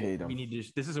hate them. We need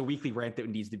to. This is a weekly rant that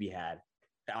needs to be had.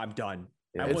 I'm done.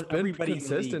 Yeah, it's been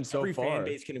consistent so every far. Fan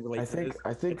base can relate to this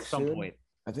I think at some point.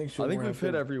 I think we've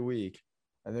hit every week.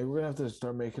 I think we're gonna have to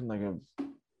start making like a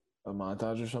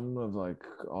montage or something of like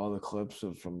all the clips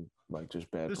from like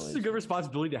just bad plays. This is a good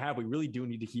responsibility to have. We really do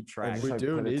need to keep track. We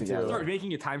do need to start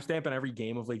making a timestamp in every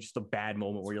game of like just a bad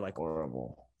moment where you're like,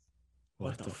 horrible.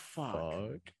 What the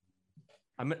fuck?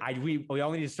 We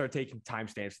all need to start taking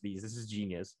timestamps of these. This is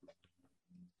genius.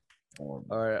 All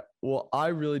right. Well, I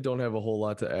really don't have a whole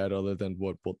lot to add other than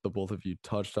what the both of you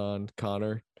touched on.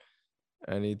 Connor,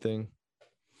 anything?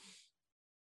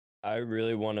 I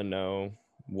really want to know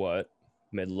what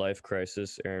midlife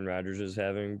crisis Aaron Rodgers is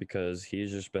having because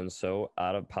he's just been so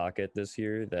out of pocket this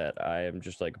year that I am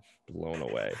just like blown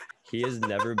away. He has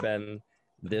never been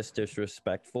this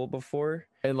disrespectful before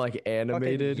and like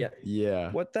animated.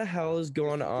 Yeah. What the hell is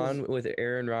going on with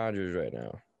Aaron Rodgers right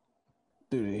now?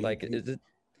 Dude,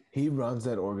 he runs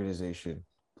that organization.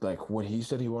 Like when he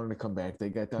said he wanted to come back, they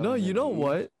got down. No, you know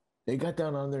what? They got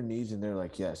down on their knees and they're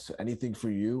like, "Yes, anything for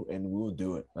you, and we'll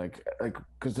do it." Like,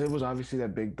 because it was obviously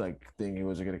that big like thing he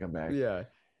wasn't gonna come back. Yeah.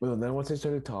 But then once they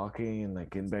started talking and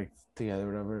like getting back together,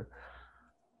 whatever,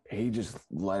 he just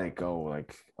let it go.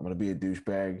 Like, I'm gonna be a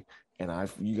douchebag,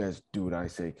 and you guys do what I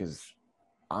say because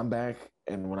I'm back,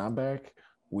 and when I'm back,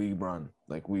 we run,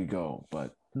 like we go.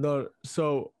 But no,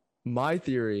 so my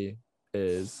theory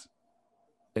is,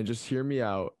 and just hear me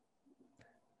out,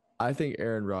 I think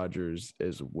Aaron Rodgers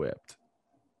is whipped.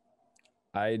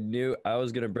 I knew I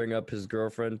was going to bring up his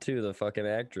girlfriend too, the fucking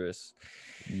actress.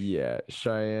 Yeah,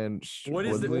 Cheyenne.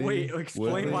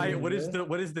 Explain why. What is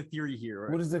the theory here?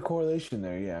 What is the correlation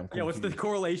there? Yeah, what's the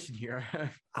correlation here?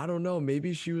 I don't know.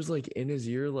 Maybe she was like in his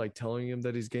ear, like telling him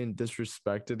that he's getting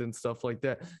disrespected and stuff like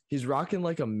that. He's rocking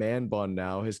like a man bun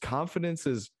now. His confidence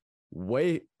is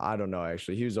way. I don't know.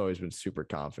 Actually, he's always been super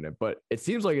confident, but it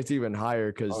seems like it's even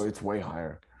higher because. Oh, it's way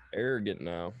higher. Arrogant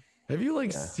now. Have you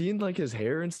seen like his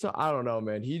hair and stuff? I don't know,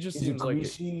 man. He just seems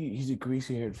he's a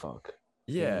greasy haired fuck.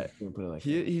 Yeah, put it like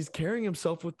he's carrying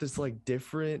himself with this like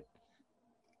different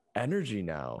energy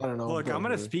now. I don't know. Look, I'm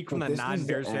gonna speak from the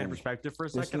non-Bears fan end. perspective for a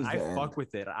This second. is I the fuck end.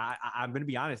 with it. I'm gonna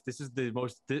be honest. This is the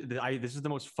most. This is the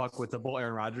most fuck with the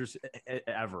Aaron Rodgers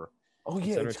ever. Oh yeah,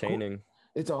 It's entertaining. Cool.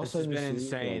 It's also This has been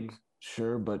insane. Like,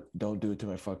 sure, but don't do it to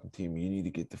my fucking team. You need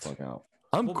to get the fuck out.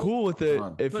 I'm cool with it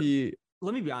if he.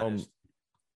 Let me be honest.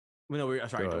 No,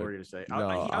 sorry, what were you gonna say?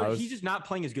 No, he's just not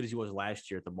playing as good as he was last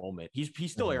year at the moment. He's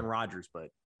still Aaron Rodgers, but.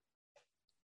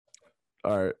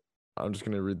 All right, I'm just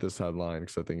gonna read this headline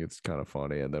because I think it's kind of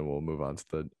funny, and then we'll move on to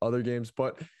the other games.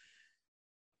 But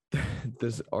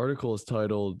this article is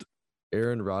titled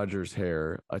 "Aaron Rodgers'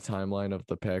 Hair: A Timeline of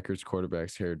the Packers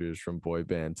Quarterback's Hairdos from Boy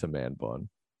Band to Man Bun."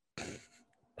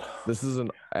 This is an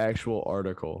actual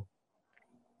article.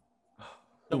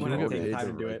 Someone had to take the They time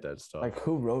did to do write it. that stuff. Like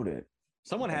who wrote it?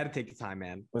 Someone had to take the time,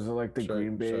 man. Was it like the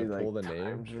Green Bay should I like pull the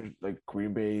Times name? or like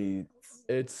Green Bay?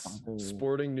 It's something?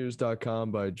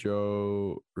 sportingnews.com by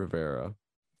Joe Rivera.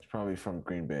 It's probably from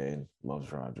Green Bay and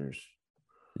loves Rodgers.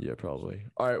 Yeah, probably.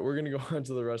 All right, we're going to go on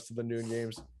to the rest of the noon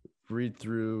games. Read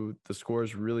through the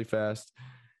scores really fast.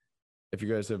 If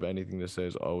you guys have anything to say,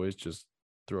 as always, just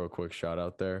throw a quick shout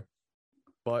out there.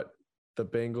 But the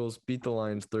Bengals beat the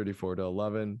Lions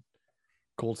 34-11.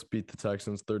 Colts beat the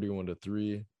Texans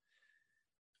 31-3.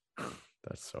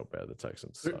 That's so bad. The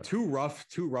Texans suck. Two rough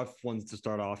ones to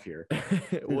start off here.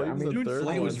 Well, I even mean, the third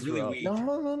Slay was one's really rough. weak.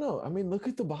 No. I mean, look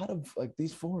at the bottom. Like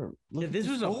these four. Look Yeah, at this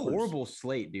the was a scores. horrible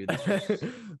slate, dude. This was,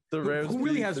 The Rams. who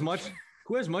really beat has the- much?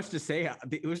 Who has much to say?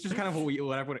 It was just kind of what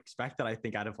everyone expected, I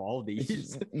think, out of all of It's these.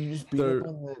 just- you just beat up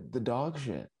on the dog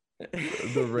shit.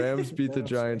 The Rams beat the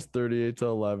Giants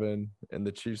 38-11, and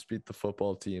the Chiefs beat the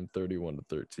football team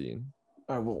 31-13.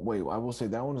 All right, well, wait. I will say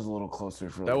that one is a little closer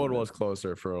for. That one was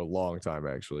closer for a long time,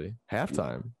 actually.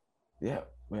 Halftime. Yeah,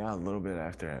 a little bit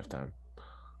after halftime.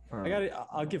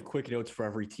 I'll give quick notes for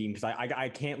every team because I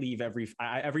can't leave every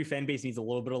fan base needs a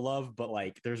little bit of love, but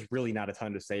like there's really not a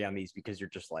ton to say on these because you're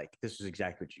just like this is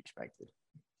exactly what you expected.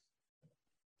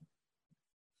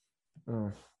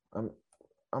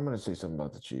 I'm gonna say something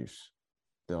about the Chiefs.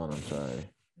 Dylan, I'm sorry.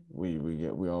 We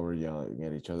all were yelling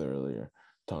at each other earlier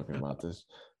talking about this,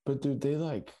 but dude, they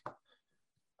like,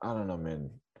 I don't know, man.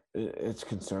 It's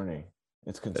concerning.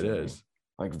 It's concerning. It is.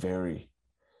 Like very,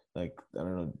 like I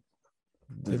don't know.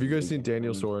 Have you guys seen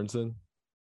Daniel Sorensen?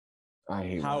 I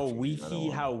hate How watching it. I don't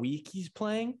wanna- weak he's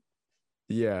playing.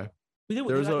 Yeah.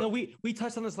 We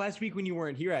touched on this last week when you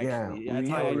weren't here. Actually, Yeah, That's we-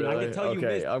 how oh, I really? can tell you Okay,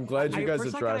 missed. I'm glad you guys for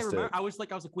a second, addressed it. I was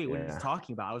like, wait, what are Yeah. you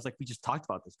talking about? I was like, we just talked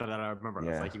about this, but then I remember. I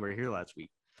was Yeah. like, you were here last week.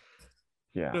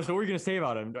 Yeah. No, so what were you gonna say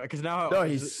about him? Because now, No,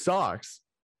 he sucks.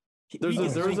 There's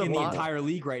he's a leading the mon- entire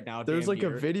league right now. There's damn like a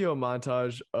near. video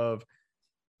montage of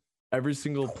every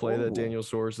single play that Horrible. Daniel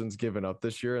Sorensen's given up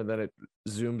this year, and then it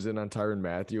zooms in on Tyrann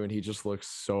Mathieu, and he just looks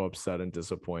so upset and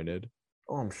disappointed.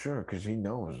 Oh, I'm sure because he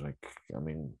knows. Like, I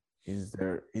mean, he's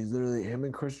there. He's literally him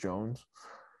and Chris Jones,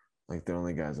 like the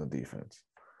only guys on defense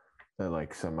that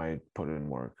like semi put in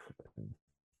work.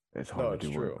 It's hard to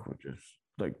it's do work, true. which is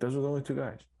like those are the only two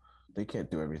guys. They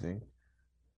can't do everything.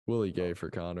 Willie Gay for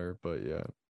Connor, but yeah.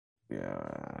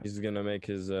 Yeah, He's gonna make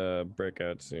his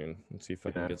breakout soon. Let's see if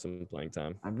I can Yeah. get some playing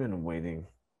time. I've been waiting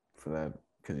for that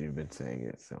because you've been saying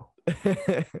it. So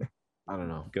I don't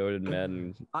know. Goated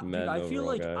Madden. Dude, Madden I feel overall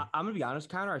like guy. I'm gonna be honest,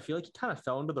 Connor. I feel like he kind of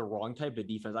fell into the wrong type of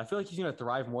defense. I feel like he's gonna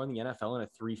thrive more in the NFL in a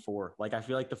 3-4. Like I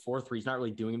feel like the 4-3 is not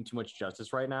really doing him too much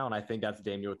justice right now, and I think that's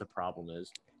damn near what the problem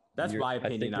is. That's my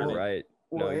opinion I on think it. you're right.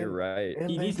 No, Well, you're right. and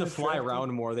He they needs to just fly drafted-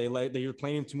 around more. They're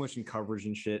playing him too much in coverage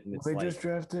and shit, and it's They like just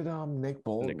drafted Nick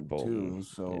Bolton, Bolton, too.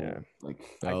 So yeah. like,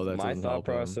 Oh, that My doesn't thought help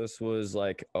him. process was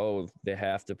like, oh, they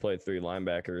have to play 3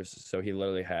 linebackers, so he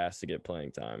literally has to get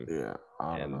playing time. yeah,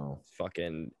 I don't And know.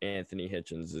 fucking Anthony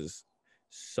Hitchens is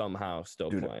somehow still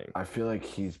Dude, playing. I feel like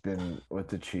he's been with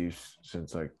the Chiefs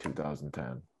since like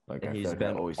 2010. Like, And I he's feel like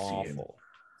been I always see him. awful.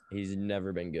 He's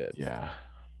never been good. Yeah.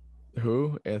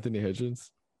 Who? Anthony Hitchens?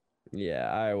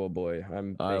 Yeah, Iowa boy.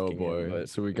 I'm Iowa baking him, boy. but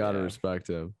So we gotta yeah. respect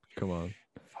him. Come on.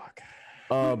 Fuck.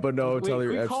 But no, Wait, Tyler,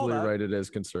 can you're we call absolutely that? right. It is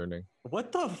concerning.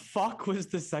 what the fuck was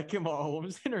the second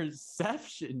Mahomes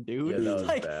interception, dude? Yeah, that was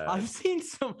like bad. I've seen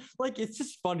some like it's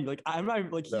just funny. Like I'm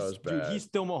not like That was dude, bad. he's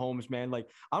still Mahomes, man. Like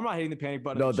I'm not hitting the panic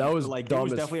button. No, and that shit, was but, like dumb it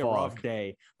was as definitely a rough fuck.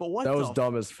 day. But what That was the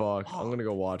dumb as fuck. I'm fuck? gonna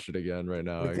go watch it again right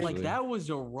now. Like, Actually, like that was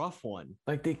a rough one.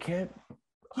 Like, they can't.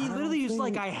 He I don't literally was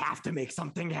like, think- I have to make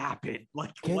something happen.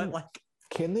 Like Can- what? Like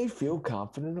Can they feel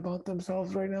confident about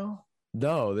themselves right now?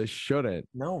 No, they shouldn't.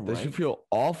 No, They right? should feel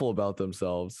awful about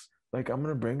themselves. Like, I'm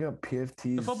gonna bring up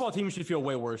PFT's. The football team should feel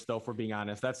way worse, though, for being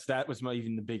honest. That was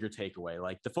even the bigger takeaway.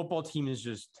 Like the football team is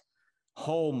just,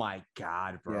 oh my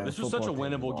god, bro. Yeah, This the was such a football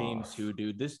team winnable game lost. too,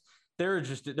 dude.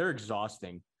 They're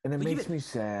exhausting. And it Like, makes me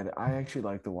sad. I actually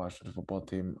like the Washington football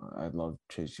team. I love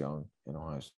Chase Young in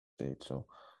Ohio State, so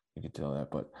you can tell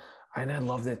that. But I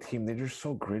love that team. They're just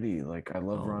so gritty. Like I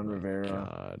love Ron my Rivera.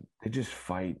 God. They just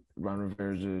fight. Ron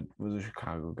Rivera was a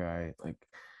Chicago guy. Like,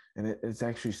 and it's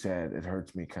actually sad. It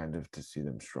hurts me kind of to see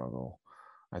them struggle.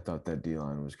 I thought that D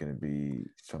line was going to be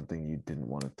something you didn't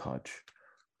want to touch,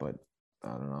 but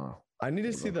I don't know. I need to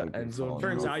It see looked the like they end zone. followed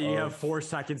Turns view out you have of- 4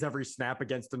 seconds every snap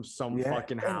against them Yeah,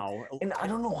 fucking how. And I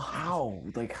don't know how.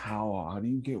 Like how do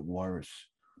you get worse?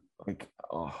 Like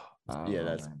I don't know,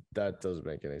 man. that doesn't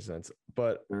make any sense.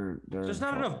 But They're There's in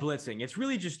not enough trouble. blitzing. It's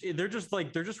really just they're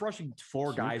just rushing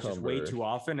 4 guys just way Cucumber. too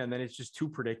often, and then it's just too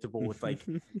predictable with like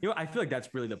I feel like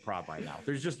that's really the problem right now.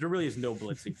 There really is no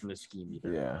blitzing from the scheme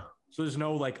either. Yeah. So there's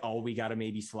no like, oh, we got to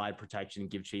maybe slide protection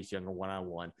and give Chase Young a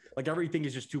 1-on-1. Like everything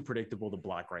is just too predictable to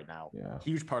block right now. Yeah.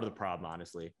 Huge part of the problem,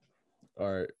 honestly.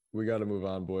 all right, we got to move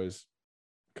on, boys,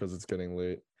 because it's getting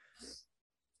late.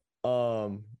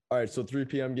 All right, so 3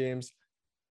 p.m. games.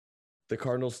 The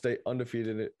Cardinals stay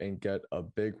undefeated and get a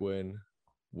big win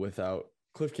without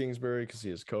Cliff Kingsbury because he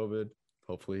has COVID.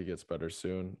 Hopefully he gets better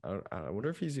soon. I wonder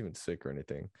if he's even sick or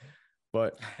anything.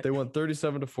 But they won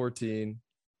 37-14.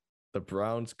 The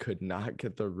Browns could not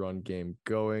get the run game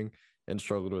going and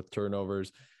struggled with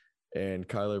turnovers. And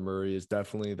Kyler Murray is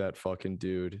definitely that fucking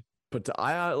dude. But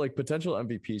I like potential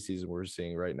MVP season we're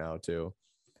seeing right now too.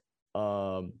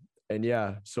 And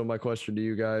yeah, so my question to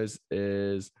you guys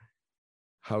is,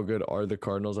 how good are the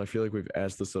Cardinals? I feel like we've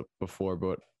asked this before,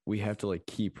 but we have to like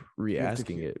keep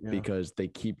re-asking it because they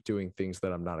keep doing things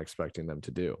that I'm not expecting them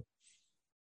to do.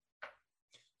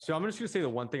 So I'm just going to say the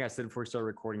one thing I said before we started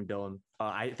recording, Dylan.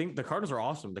 I think the Cardinals are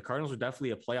awesome. The Cardinals are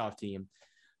definitely a playoff team.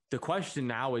 The question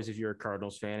now is if you're a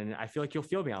Cardinals fan, and I feel like you'll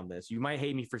feel me on this. You might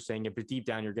hate me for saying it, but deep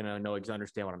down, you're going to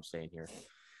understand what I'm saying here.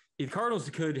 The Cardinals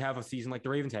could have a season like the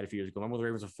Ravens had a few years ago. Remember the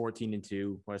Ravens were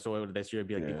 14-2. So this year it'd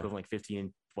be like the equivalent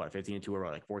like 15-2 or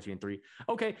like 14-3.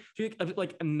 Okay,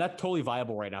 and that's totally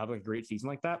viable right now. Having a great season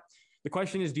like that. The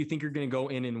question is, do you think you're going to go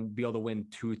in and be able to win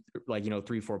 3,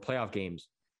 4 playoff games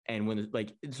and win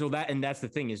that's the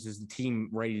thing is the team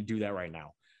ready to do that right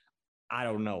now? I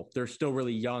don't know. They're still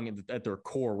really young at their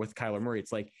core with Kyler Murray.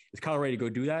 It's like, is Kyler ready to go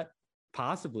do that?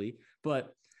 Possibly,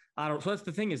 but I don't. So that's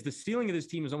the thing is the ceiling of this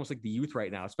team is almost like the youth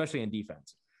right now, especially on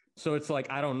defense. So it's like,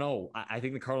 I don't know. I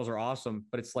think the Cardinals are awesome,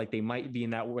 but it's like they might be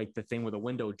in that like the thing where the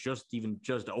window just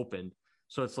opened.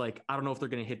 So it's like, I don't know if they're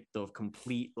going to hit the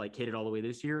complete, like hit it all the way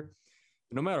this year.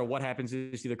 No matter what happens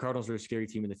this year, the Cardinals are a scary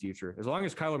team in the future. As long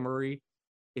as Kyler Murray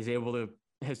is able to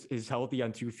is healthy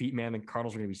on 2 feet, man, the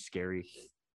Cardinals are going to be scary.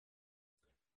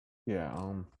 Yeah.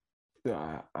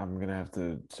 I'm gonna have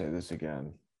to say this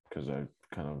again because I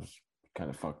kind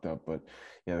of fucked up, but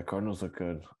yeah, the Cardinals look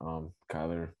good.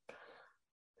 Kyler,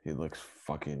 he looks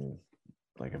fucking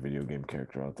like a video game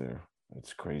character out there.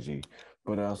 It's crazy.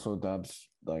 But also, Dobbs,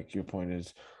 like your point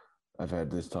is, I've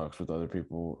had this talks with other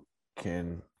people.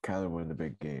 Can Kyler win the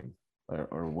big game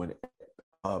or win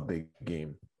a big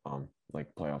game? Like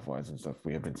playoff wise and stuff.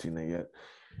 We haven't seen that yet.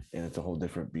 And it's a whole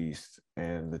different beast.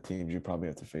 And the teams you probably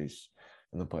have to face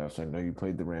in the playoffs. I know you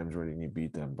played the Rams already and you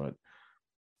beat them, but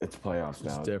it's playoffs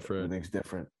now. It's different. Everything's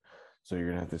different. So you're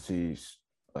gonna have to see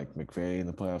like McVay in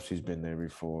the playoffs. He's been there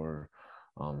before.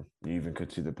 You even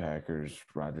could see the Packers.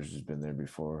 Rodgers has been there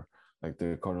before. Like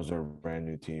the Cardinals are a brand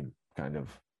new team, kind of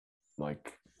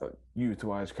like youth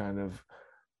wise, kind of.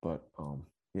 But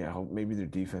yeah, I hope maybe their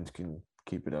defense can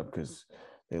keep it up because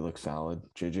they look solid.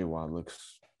 JJ Watt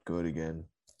looks good again.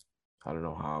 I don't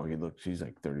know how he looks. He's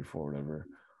like 34 or whatever,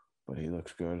 but he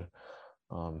looks good.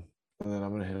 And then I'm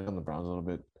going to hit on the Browns a little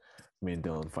bit. Me and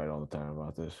Dylan fight all the time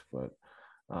about this, but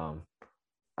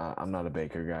I'm not a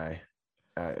Baker guy.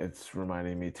 It's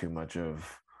reminding me too much of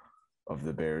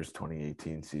the Bears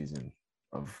 2018 season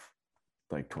of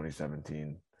like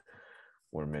 2017,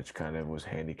 where Mitch kind of was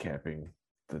handicapping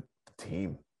the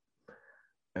team.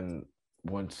 And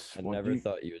I never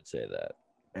thought you would say that.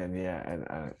 And yeah,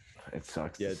 and it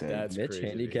sucks to say. That's Mitch crazy to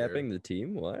handicapping hear. the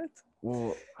team? What?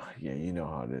 Well, yeah, you know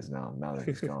how it is now that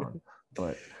he's gone.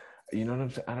 But you know what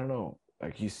I'm saying? I don't know.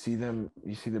 Like you see the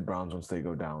Browns once they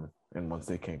go down and once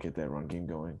they can't get that run game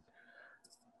going.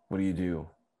 What do you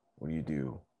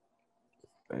do?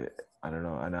 I don't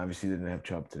know. And obviously they didn't have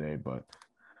Chubb today, but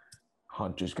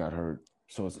Hunt just got hurt.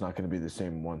 So it's not going to be the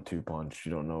same 1-2 punch.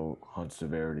 You don't know Hunt's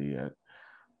severity yet.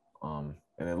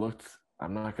 And it looked,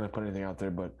 I'm not going to put anything out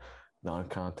there, but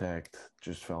non-contact,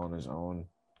 just fell on his own.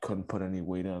 Couldn't put any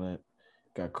weight on it.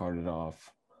 Got carted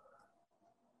off.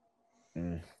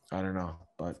 I don't know,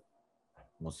 but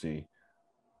we'll see.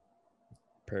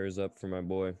 Prayers up for my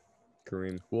boy,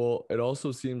 Kareem. Well, it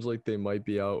also seems like they might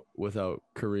be out without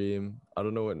Kareem. I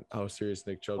don't know how serious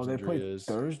Nick Chubb's They injury play is.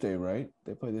 Thursday, right?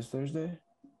 They play this Thursday?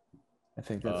 I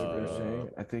think that's what they're saying.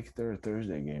 I think they're a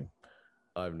Thursday game.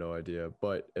 I have no idea.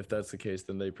 But if that's the case,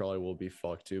 then they probably will be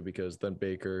fucked too, because then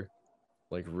Baker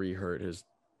re-hurt his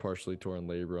partially torn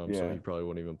labrum, so he probably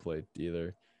won't even play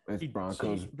either. It's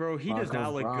Broncos. Bro, he Broncos, does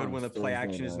not look good when the play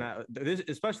Thursday action is night. not,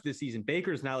 especially this season.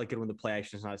 Baker's not look good when the play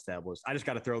action is not established. I just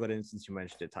got to throw that in since you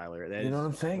mentioned it, Tyler. That You know is what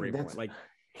I'm saying? great That's point. Like,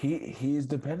 he's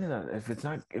dependent on it. If it's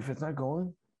not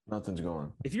going, nothing's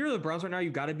going. if you're the Browns right now, you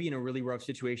got to be in a really rough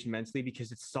situation mentally,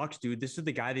 because it sucks, dude. This is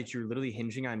the guy that you're literally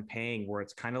hinging on paying, where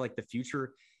it's kind of like the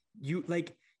future.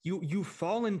 You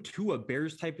fall into a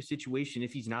Bears type of situation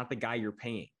if he's not the guy you're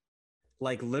paying.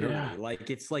 Like literally,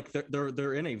 it's like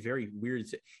they're in a very weird.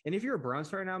 And if you're a Browns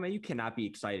fan right now, man, you cannot be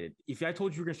excited. If I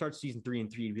told you we're gonna start season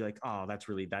 3-3, you'd be like, oh, that's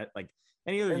really that. Like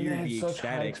any other year, you'd be such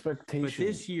high ecstatic. expectations. But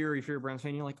this year, if you're a Browns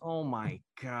fan, you're like, oh my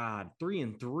god,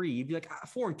 3-3. You'd be like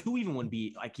 4-2, even wouldn't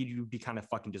be like, you'd be kind of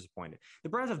fucking disappointed. The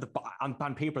Browns have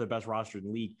on paper the best roster in the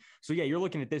league. So yeah, you're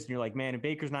looking at this and you're like, man, if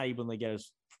Baker's not able to get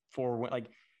us 4, like.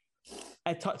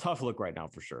 Tough look right now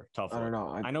for sure. Tough look. I don't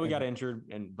know. I know he got injured,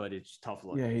 but it's tough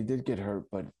look. Yeah, he did get hurt,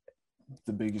 but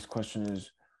the biggest question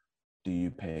is, do you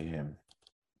pay him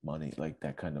money, like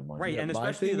that kind of money? Right, and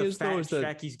especially the fat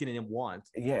check he's going to want.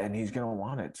 Yeah, and he's going to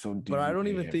want it. So, but I don't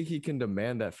even think he can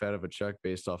demand that fat of a check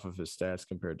based off of his stats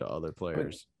compared to other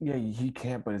players. Yeah, he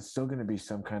can't, but it's still going to be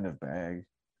some kind of bag.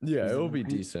 Yeah, it'll be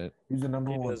decent. He's the number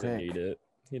one pick. He doesn't need it.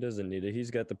 He doesn't need it. He's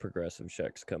got the progressive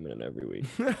checks coming in every week.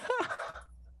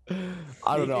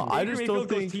 I don't know. I just don't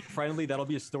think team friendly. That'll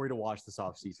be a story to watch this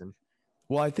offseason.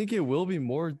 Well, I think it will be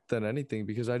more than anything,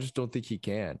 because I just don't think he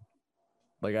can.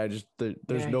 Like,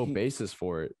 there's no basis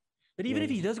for it. But even if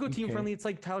he does go team friendly, it's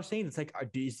like Tyler saying, it's like,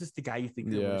 is this the guy you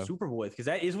think they'll win a Super Bowl with? Because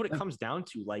that is what it comes down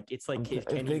to. Like, it's like, if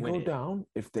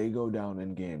they go down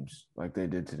in games like they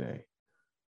did today,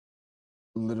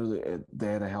 literally they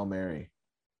had a Hail Mary.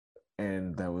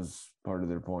 And that was part of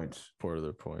their points.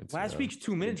 Last week's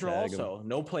 2-minute drill also.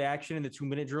 No play action in the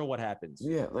 2-minute drill. What happens?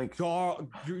 Yeah, like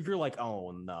you're like,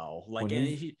 oh no. Like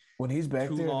when he's back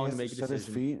too there long and he has to set his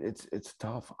feet, it's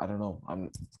tough. I don't know. I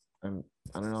don't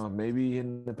know. Maybe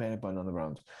hitting the panic button on the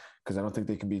Browns, because I don't think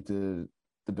they can beat the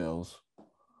Bills.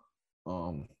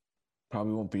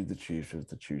 Probably won't beat the Chiefs if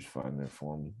the Chiefs find their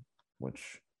form,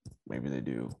 which maybe they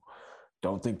do.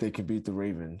 Don't think they can beat the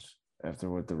Ravens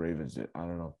after what the Ravens did. I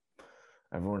don't know.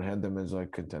 Everyone had them as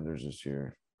like contenders this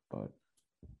year, but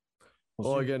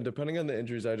well, again, depending on the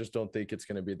injuries, I just don't think it's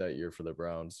going to be that year for the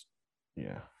Browns.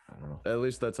 Yeah, I don't know. At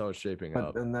least that's how it's shaping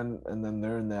up. And then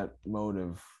they're in that mode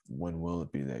of, when will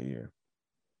it be that year?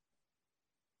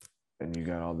 And you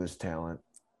got all this talent,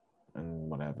 and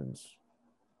what happens?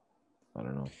 I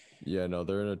don't know. Yeah, no,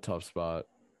 they're in a tough spot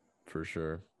for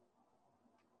sure.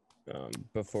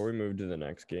 Before we move to the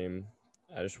next game,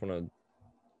 I just want to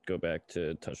go back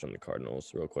to touch on the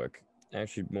Cardinals real quick.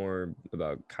 Actually, more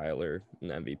about Kyler in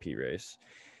the MVP race.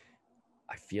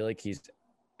 I feel like he's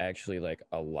actually like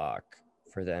a lock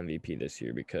for the MVP this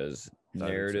year, because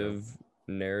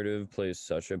narrative plays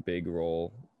such a big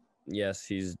role. Yes,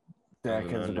 he's on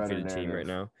an undefeated team right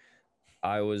now.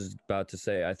 I was about to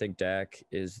say, I think Dak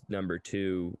is number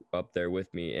 2 up there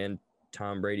with me, and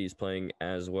Tom Brady's playing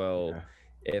as well,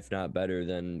 if not better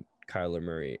than Kyler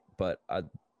Murray. But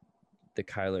the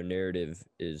Kyler narrative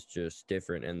is just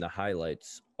different, and the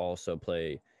highlights also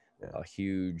play a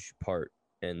huge part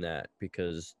in that,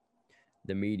 because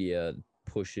the media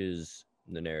pushes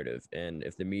the narrative, and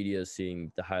if the media is seeing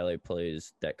the highlight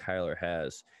plays that Kyler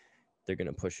has, they're going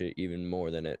to push it even more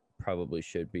than it probably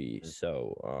should be.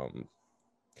 So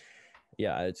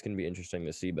yeah, it's going to be interesting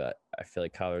to see, but I feel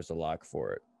like Kyler's a lock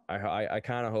for it. I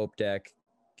kind of hope Dak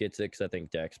gets it, because I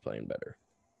think Dak's playing better.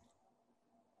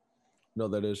 No,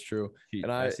 that is true.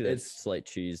 And I see that slight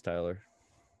cheese, Tyler.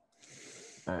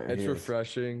 It's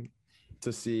refreshing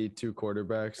to see 2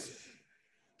 quarterbacks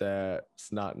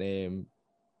that's not named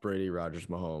Brady, Rodgers,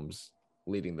 Mahomes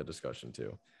leading the discussion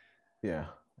too. Yeah,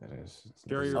 it is. It's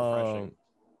very refreshing.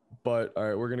 But all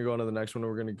right, we're going to go on to the next one.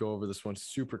 We're going to go over this one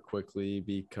super quickly,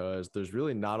 because there's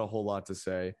really not a whole lot to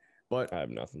say. But I have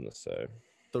nothing to say.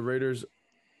 The Raiders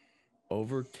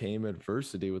overcame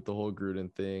adversity with the whole Gruden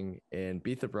thing and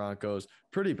beat the Broncos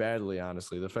pretty badly,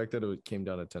 honestly. The fact that it came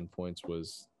down to 10 points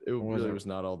was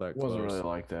not all that close. Wasn't really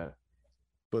like that.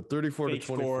 But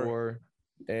 34-24,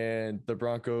 And the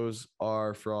Broncos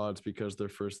are frauds because their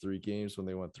first 3 games when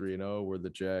they went 3-0 were the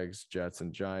Jags, Jets,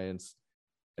 and Giants.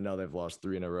 And now they've lost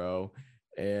 3 in a row.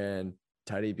 And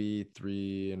Teddy B,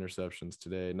 3 interceptions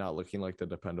today, not looking like the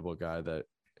dependable guy that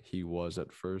he was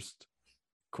at first.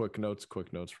 Quick notes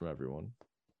from everyone.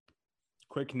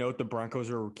 Quick note: the Broncos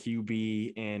are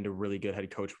QB and a really good head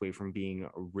coach away from being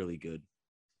really good.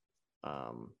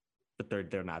 But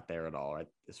they're not there at all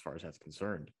as far as that's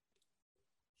concerned.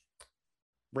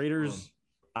 Raiders,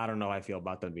 I don't know how I feel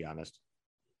about them, to be honest.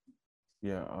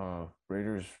 Yeah,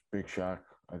 Raiders, big shock.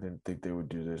 I didn't think they would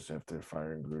do this after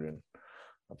firing Gruden.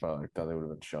 I thought they would have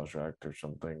been shell-shocked or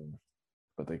something,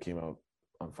 but they came out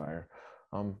on fire.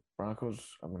 Broncos,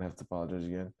 I'm gonna have to apologize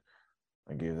again.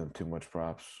 I gave them too much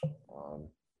props.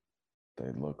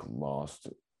 They look lost,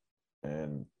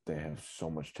 and they have so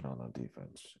much talent on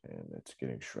defense, and it's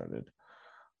getting shredded.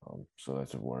 So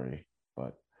that's a worry.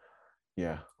 But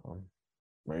yeah,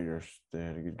 Raiders, they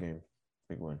had a good game,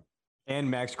 big win. And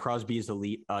Max Crosby is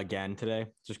elite again today.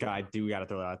 Just got to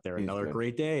throw it out there. He's Another good.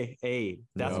 great day. Hey,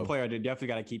 that's a player I definitely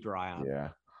got to keep your eye on. Yeah,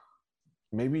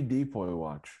 maybe Depoy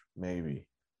watch. Maybe.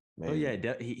 Oh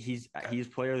yeah, he's a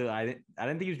player that I didn't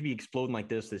think he was to be exploding like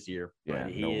this year. Yeah,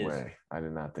 but no way. I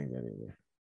did not think that either.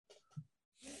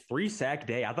 3 sack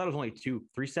day. I thought it was only 2.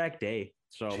 3 sack day.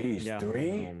 So jeez, yeah.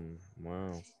 3.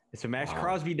 Wow. It's a Max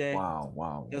Crosby day.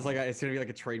 Wow. It's gonna be like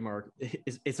a trademark.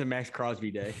 It's a Max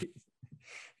Crosby day.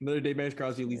 Another day Max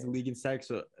Crosby leads the league in sacks.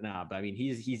 So but I mean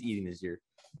he's eating this year.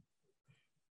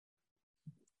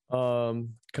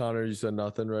 Connor, you said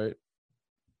nothing, right?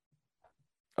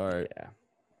 All right. Yeah.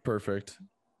 Perfect.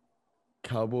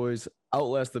 Cowboys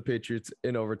outlast the Patriots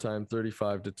in overtime,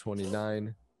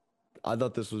 35-29. I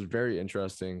thought this was very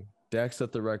interesting. Dak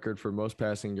set the record for most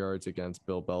passing yards against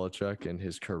Bill Belichick in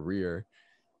his career,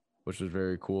 which was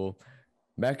very cool.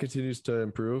 Matt continues to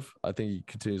improve. I think he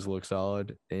continues to look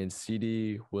solid. And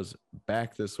CD was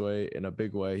back this way in a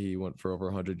big way. He went for over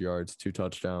 100 yards, 2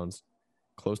 touchdowns,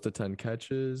 close to 10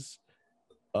 catches.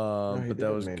 But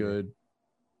that was good.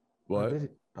 What?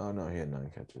 Oh, no, he had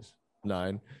 9 catches.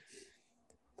 9.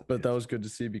 But that was good to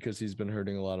see because he's been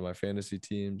hurting a lot of my fantasy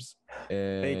teams.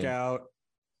 And Take out.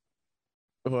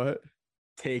 What?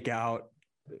 Take out.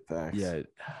 Facts. Yeah.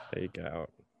 Take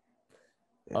out.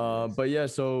 But yeah,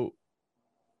 so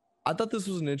I thought this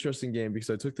was an interesting game because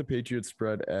I took the Patriots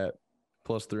spread at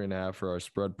plus 3.5 for our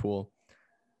spread pool.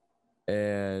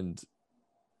 And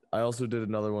I also did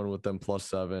another one with them plus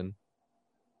 7.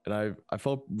 And I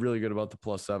felt really good about the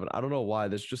plus 7. I don't know why.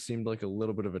 This just seemed like a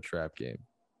little bit of a trap game.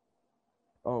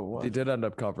 Oh, what? They did end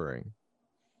up covering.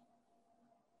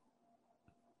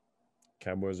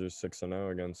 Cowboys are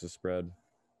 6-0 against the spread.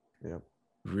 Yep.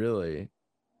 Really?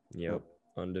 Yep.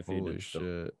 Undefeated. Holy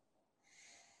shit.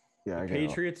 Yeah, The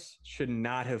Patriots should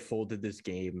not have folded this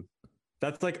game.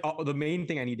 That's like the main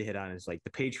thing I need to hit on is like the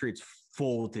Patriots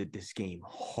folded this game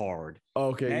hard.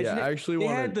 Okay, yeah. I actually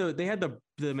wanted they had the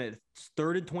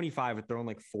 3rd and 25 with their own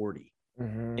like 40.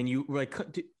 Mm-hmm. And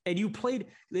they played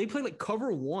like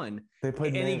cover 1. They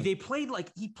played and they played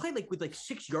like with like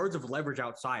 6 yards of leverage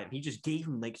outside. And he just gave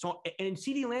him like so. And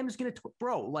CeeDee Lamb is gonna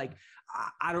like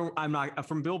I'm not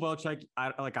from Bill Belichick.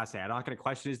 Like I said, I'm not gonna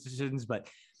question his decisions, but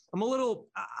I'm a little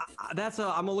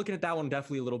I'm looking at that one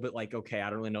definitely a little bit like, okay, I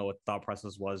don't really know what the thought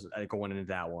process was going into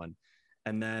that one.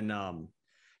 And then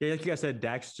yeah, like you guys said,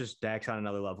 Dak's on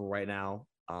another level right now.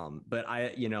 But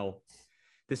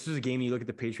this is a game you look at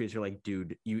the Patriots, you're like,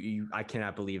 dude, I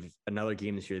cannot believe another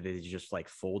game this year that they just like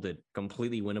folded,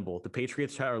 completely winnable. The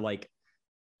Patriots are like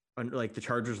the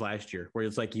Chargers last year, where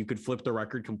it's like you could flip the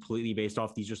record completely based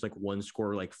off these just like 1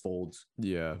 score like folds.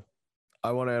 Yeah.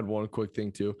 I want to add one quick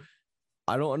thing too.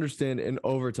 I don't understand in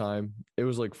overtime. It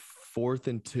was like 4th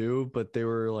and 2, but they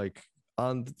were like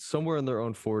on somewhere in their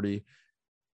own 40.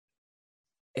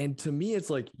 And to me, it's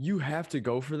like you have to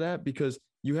go for that because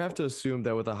you have to assume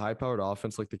that with a high-powered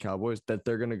offense like the Cowboys, that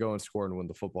they're going to go and score and win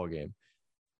the football game.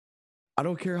 I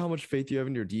don't care how much faith you have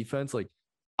in your defense. Like,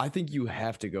 I think you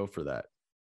have to go for that.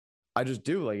 I just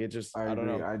do. Like, it just, I don't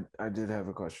know. I did have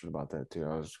a question about that too.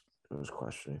 I was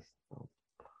questioning.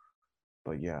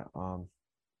 But yeah,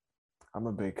 I'm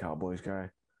a big Cowboys guy.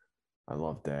 I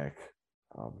love Dak.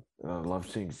 And I love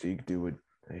seeing Zeke do it.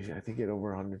 I think he had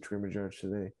over 100 scrimmage yards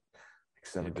today, like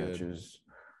 7 catches.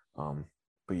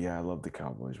 But yeah, I love the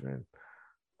Cowboys, man.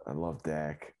 I love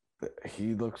Dak.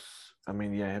 He looks. I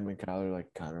mean, yeah, him and Kyler, like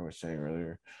Connor was saying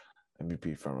earlier,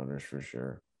 MVP frontrunners for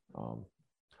sure.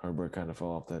 Herbert kind of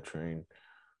fell off that train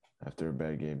after a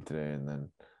bad game today, and then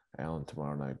Allen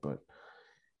tomorrow night. But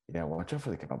yeah, watch out for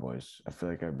the Cowboys. I feel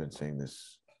like I've been saying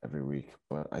this every week,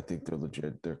 but I think they're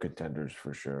legit. They're contenders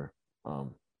for sure.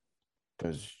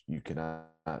 because you cannot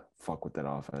fuck with that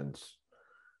offense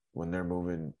when they're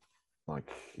moving.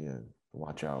 Like, yeah,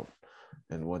 watch out.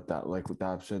 And what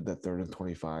Dob said, that 3rd and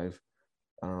 25,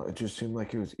 I don't know. It just seemed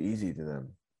like it was easy to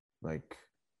them. Like,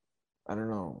 I don't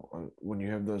know. When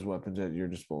you have those weapons at your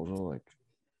disposal, like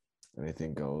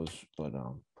anything goes. But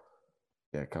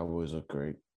yeah, Cowboys look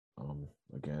great.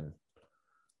 Again.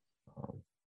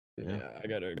 Yeah, I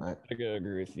gotta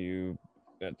agree with you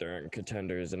that they're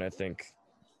contenders, and I think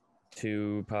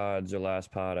 2 pods or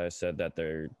last pod I said that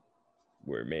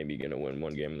we're maybe gonna win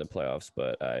 1 game in the playoffs,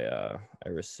 but I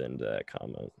rescind that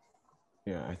comment.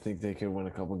 Yeah, I think they could win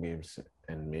a couple games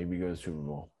and maybe go to Super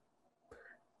Bowl.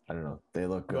 I don't know. They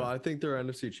look good. No, I think they're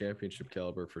NFC Championship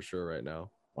caliber for sure right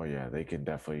now. Oh yeah, they can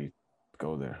definitely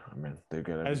go there. I mean, they're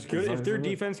good. As good if their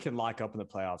defense can lock up in the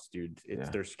playoffs, dude.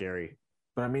 They're scary.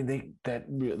 But I mean,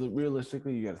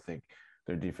 realistically, you got to think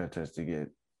their defense has to get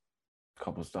a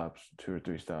couple stops, 2 or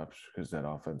 3 stops, because that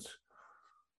offense,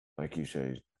 like you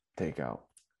say, take out.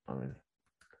 I mean,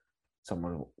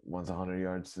 someone wants 100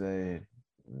 yards today,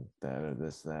 that or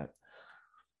this, that.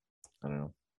 I don't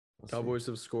know. Cowboys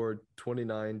have scored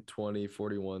 29, 20,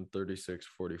 41, 36,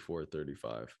 44,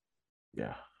 35.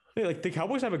 Yeah. Hey, like the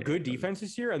Cowboys have a good defense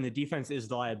this year, and the defense is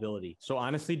the liability. So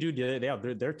honestly, dude,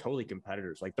 they're totally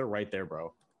competitors. Like they're right there,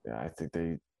 bro. Yeah, I think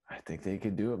they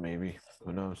could do it. Maybe,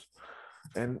 who knows?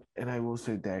 And I will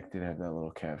say Dak did have that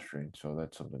little calf strain, so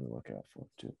that's something to look out for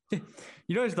too.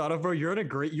 You know what I thought of, bro? You're in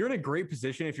a great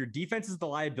position if your defense is the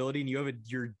liability and you have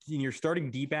your starting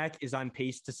D-back is on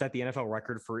pace to set the NFL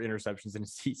record for interceptions in a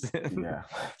season. Yeah.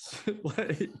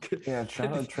 Yeah,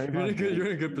 shout out Trayvon. You're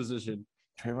in a good position.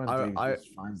 Trayvon Diggs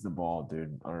just finds the ball,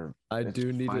 dude. I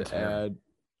do need to add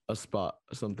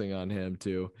something on him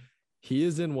too. He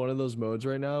is in one of those modes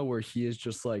right now where he is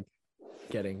just like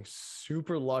getting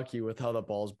super lucky with how the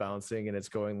ball's bouncing and it's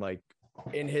going like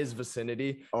in his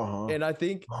vicinity. And I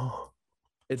think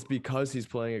it's because he's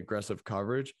playing aggressive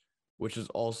coverage, which is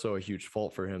also a huge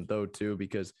fault for him though too,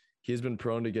 because he's been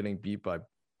prone to getting beat by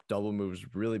double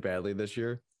moves really badly this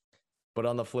year. But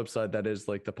on the flip side, that is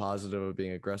like the positive of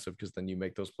being aggressive, because then you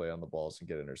make those play on the balls and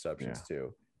get interceptions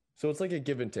too. So it's like a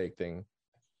give and take thing.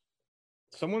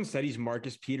 Someone said he's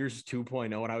Marcus Peters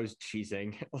 2.0, and I was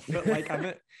cheesing. But like, I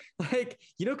meant, like,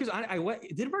 you know, because I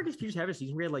went. Did Marcus Peters have a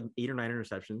season where he had like 8 or 9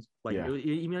 interceptions? Like,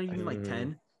 even like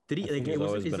 10. Did he? Like, it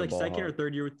was like second or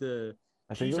third year with the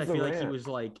Chiefs. I feel like he was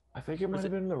like. I think it might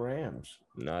have been the Rams.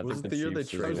 No, I Was think it the the year they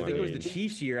Chiefs traded? I think it was the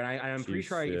Chiefs year, and I'm pretty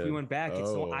sure if we went back,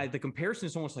 it's the comparison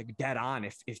is almost like dead on.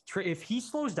 If he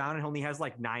slows down and only has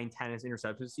like 9, 10 as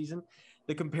interceptions this season,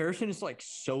 the comparison is like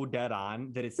so dead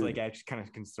on that it's like actually kind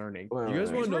of concerning. You guys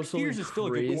want to know something Peters is still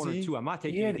a good corner too. I'm not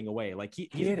taking anything away. Like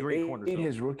he's a great corner. In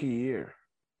his rookie year,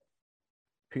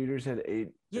 Peters had 8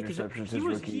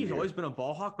 interceptions. He's always been a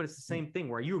ball hawk, but it's the same thing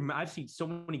where I've seen so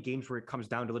many games where it comes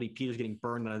down to literally Peters getting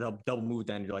burned and a double move.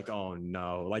 Then you're like, oh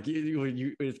no, like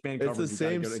it's man coverage.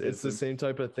 It's the same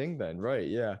type of thing then, right?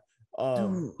 Yeah.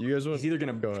 You guys want? He's either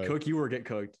gonna cook you or get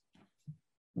cooked.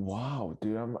 Wow,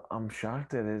 dude, I'm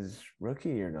shocked at his rookie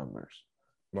year numbers.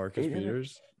 Marcus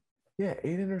Peters. 8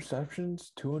 interceptions,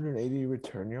 280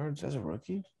 return yards as a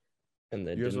rookie. And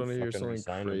then you guys want to hear something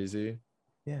crazy?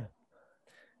 Yeah.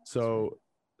 So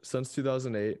since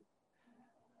 2008,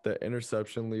 the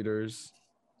interception leaders.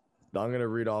 I'm going to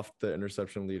read off the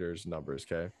interception leaders numbers,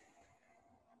 okay?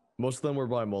 Most of them were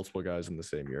by multiple guys in the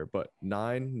same year, but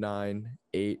 9, 9,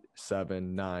 8,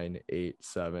 7, 9, 8,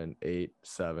 7, 8,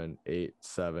 7, 8,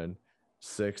 7,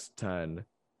 6, 10.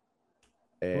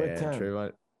 And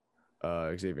Trayvon,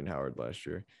 Xavier Howard last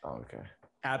year. Oh, okay.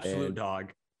 Absolute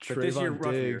dog. Trayvon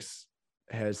Diggs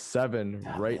has 7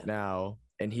 right now,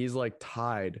 and he's like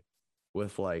tied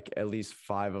with like at least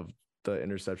 5 of the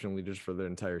interception leaders for the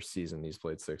entire season. He's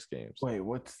played 6 games. Wait,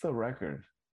 what's the record?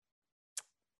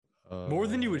 More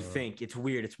than you would think. It's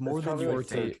weird. It's more than you would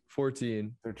think.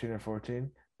 14. 13 or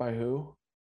 14? By who?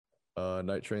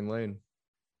 Night Train Lane.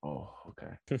 Oh,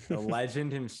 okay. The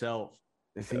legend himself.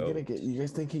 Is he gonna get? You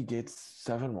guys think he gets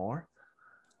 7 more?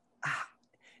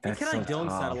 It's kind of like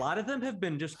Dylan said. A lot of them have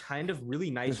been just kind of really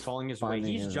nice falling his way.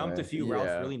 He's jumped a few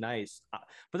routes really nice.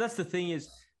 But that's the thing is,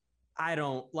 I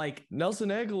don't like Nelson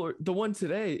Aguilar. The one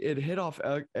today, it hit off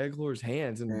Aguilar's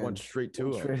hands and went straight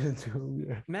to him.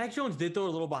 Yeah. Mac Jones did throw a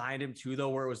little behind him too, though,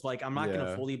 where it was like, I'm not going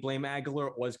to fully blame Aguilar.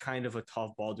 It was kind of a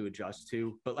tough ball to adjust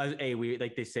to. But we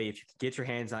like they say, if you get your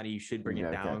hands on it, you should bring it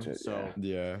down.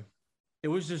 It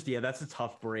was just, that's a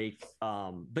tough break.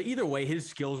 But either way, his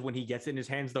skills when he gets it in his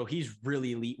hands, though, he's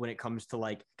really elite when it comes to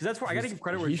like, because that's where I got to give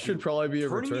credit. Where he should probably be a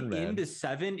return man. Turning it into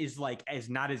 7 is like as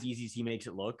not as easy as he makes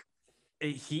it look.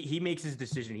 He makes his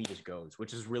decision. He just goes,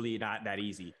 which is really not that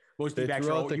easy. Most They D-backs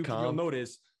threw are, out the you'll comp.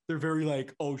 notice they're very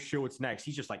like, oh shit, what's next?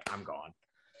 He's just like, I'm gone.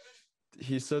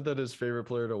 He said that his favorite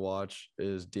player to watch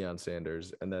is Deion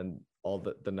Sanders, and then all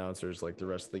the announcers, like the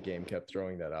rest of the game, kept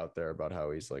throwing that out there about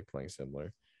how he's like playing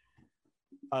similar.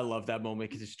 I love that moment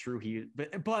because it's true.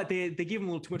 But they gave him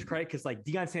a little too much credit because like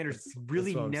Deion Sanders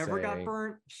really what I'm never got saying.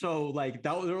 burnt. So like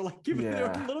that they were like giving they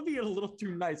were a little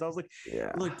too nice. I was like,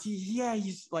 yeah,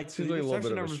 he's like Seems like a little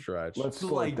bit of a stretch. Let's so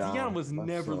slow like it down. Deion was Let's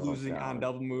never slow it losing on down.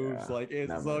 double moves. Yeah, Like it's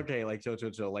never. okay. Like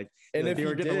chill. Like And if they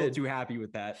were he getting a little did, too happy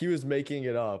with that. he was making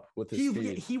it up with his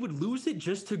speed. He would lose it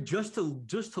just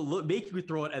to look, make you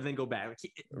throw it and then go back.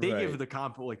 They give Right. the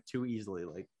comp like too easily.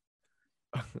 Like,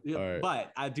 right. But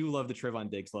I do love the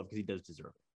Trevon Diggs love because he does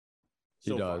deserve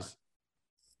it. He does.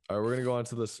 All right, we're gonna go on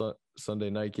to the Sunday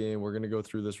night game. We're gonna go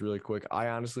through this really quick. I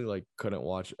honestly like couldn't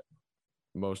watch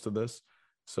most of this,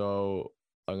 so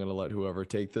I'm gonna let whoever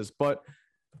take this. But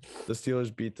the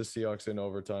Steelers beat the Seahawks in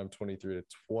overtime,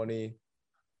 23-20.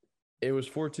 It was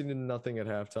 14-0 at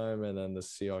halftime, and then the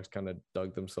Seahawks kind of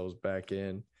dug themselves back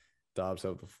in. Dobbs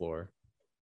out the floor.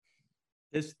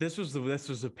 This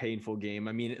was a painful game.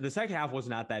 I mean, the second half was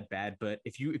not that bad, but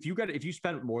if you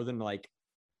spent more than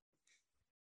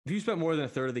a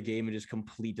third of the game in just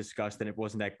complete disgust, then it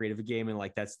wasn't that great of a game. And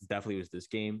like that's definitely was this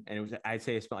game. And I'd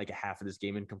say I spent like a half of this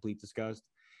game in complete disgust.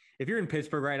 If you're in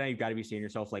Pittsburgh right now, you've got to be saying to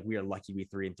yourself, like, we are lucky to be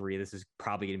 3-3. This is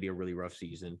probably going to be a really rough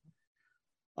season.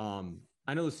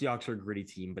 I know the Seahawks are a gritty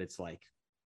team, but it's like,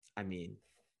 I mean,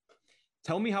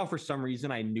 tell me how for some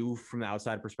reason I knew from the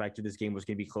outside perspective this game was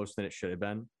going to be closer than it should have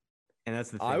been. And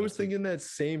that's the thing. I was thinking that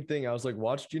same thing. I was like,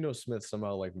 watch Geno Smith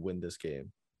somehow like win this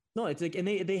game. No, it's like, and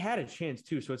they had a chance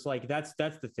too. So it's like that's the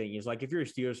thing is like if you're a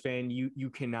Steelers fan, you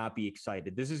cannot be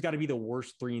excited. This has got to be the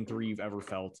worst 3-3 you've ever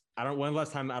felt. I don't when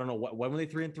last time I don't know when were they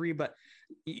 3-3, but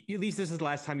at least this is the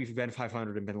last time you've been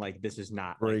 500 and been like this is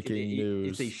not breaking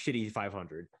news. It's a shitty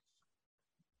 500.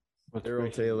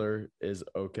 Daryl Taylor is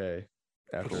okay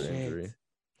after injury.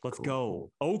 Let's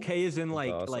go. Okay, is in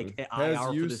like awesome. like IR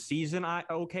for the season.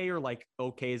 Okay, or like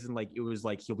okay is in like it was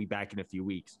like he'll be back in a few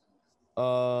weeks.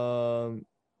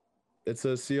 It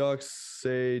says Seahawks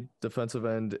say defensive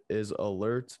end is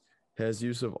alert, has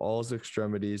use of all his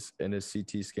extremities, and his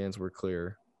CT scans were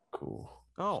clear. Cool.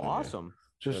 Oh, awesome.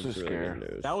 Just That's a really scare.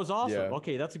 good news. That was awesome. Yeah.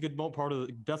 Okay, that's a good part of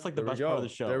that's like the There we best part of go. the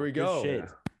show. There we Good go. shit.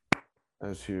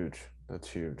 That's huge. That's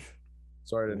huge.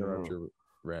 Sorry to interrupt your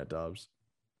rant, Dobbs.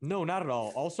 No, not at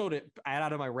all. Also, to add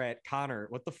out of my rant, Connor,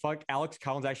 what the fuck? Alex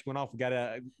Collins actually went off. We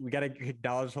gotta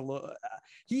acknowledge a little.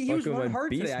 He was Fucking running went hard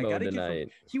beast today. I mode gotta give him. tonight.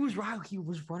 He was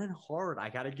running hard. I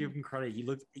gotta give him credit. He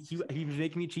was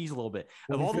making me cheese a little bit.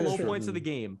 Well, Of he all the low finished points of the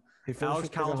game, Alex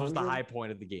Collins was the high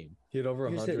point of the game. He had over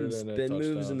He was 100 hitting and a spin moves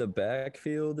touchdown. in the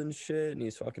backfield and shit, and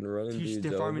he's fucking running Two dudes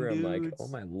stiff-arming over. I'm like, dudes. oh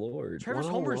my lord. Travis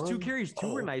Homer's 2 101. carries,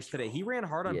 2 were nice today. He ran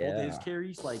hard on both of his Yeah.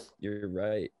 carries. Like You're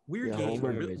right. weird Yeah, game,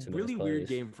 Homer really, made some really nice weird plays.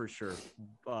 game for sure.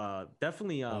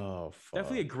 Definitely, Oh, fuck.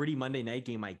 definitely a gritty Monday night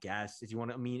game, I guess. If you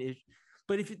want to, I mean,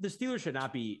 but if the Steelers should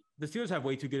not be, the Steelers have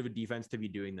way too good of a defense to be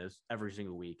doing this every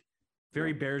single week.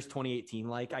 Very Bears 2018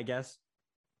 like, I guess.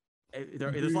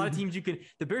 There's a lot of teams you can.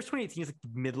 The Bears 2018 is like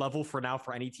mid-level for now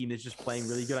for any team that's just playing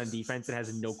really good on defense and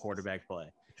has no quarterback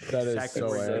play. That is Exactly so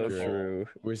where you're accurate. true.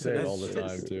 We say it all the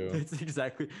That's- time, too. It's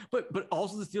exactly. But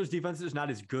also the Steelers defense is not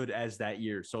as good as that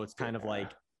year, so it's kind of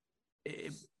like.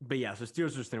 But yeah, so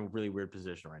Steelers are just in a really weird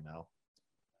position right now.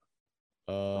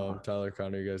 Tyler,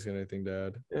 Connor, you guys got anything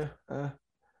to add? Yeah.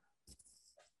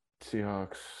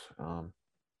 Seahawks.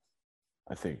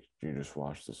 I think you just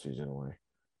washed the season away.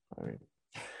 I mean,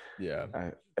 Yeah.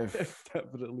 if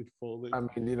Definitely fully. I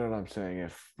mean, you know what I'm saying.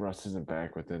 If Russ isn't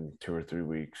back within 2 or 3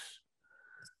 weeks,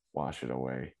 wash it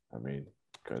away. I mean,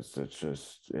 because it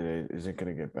isn't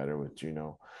going to get better with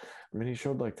Geno. I mean, he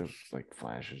showed like the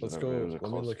flashes. Let's of go. it. It was a Let me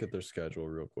close look at game. their schedule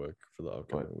real quick for the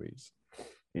upcoming weeks.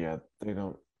 Yeah, they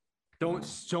don't.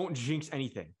 Don't jinx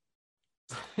anything.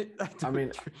 I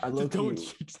mean, I look. don't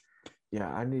jinx. Yeah,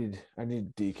 I need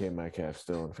DK Metcalf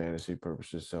still in fantasy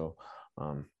purposes. So,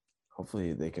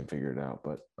 hopefully they can figure it out.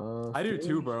 But I do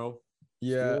too, bro.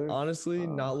 Yeah, Steelers, honestly,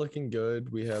 not looking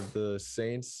good. We have the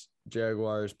Saints,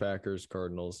 Jaguars, Packers,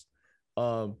 Cardinals.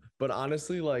 But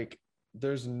honestly, like,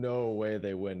 there's no way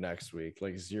they win next week.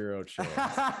 Like, zero chance.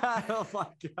 Oh my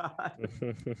god.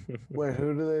 Wait,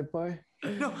 who do they play?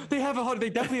 No, they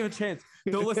definitely have a chance.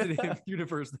 Don't listen to him,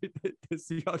 Universe. The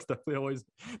Seahawks definitely always.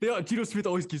 Geno Smith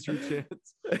always gives you a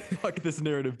chance. Fuck this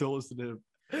narrative. Don't listen to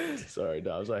him. Sorry,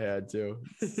 Dobbs, I had to.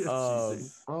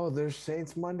 Oh, there's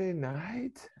Saints Monday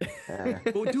night.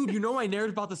 Well, dude, you know my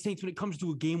narrative about the Saints when it comes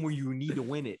to a game where you need to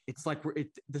win it. It's like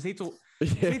the Saints will. Yeah.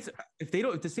 Saints, if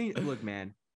the Saints look,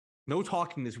 man, no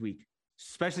talking this week.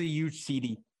 especially you,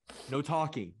 CD. No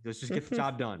talking. Let's just get the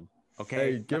job done. Okay.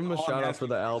 Hey, give him a shout out for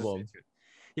the album.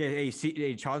 Yeah,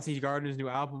 hey, Chauncey Gardner's new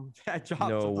album. That dropped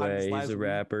No sometime this way, last he's a week.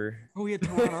 rapper. Oh, he had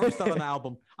Teron Armstead on the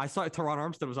album. I saw Teron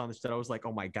Armstead was on the shit. I was like,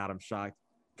 oh my god, I'm shocked.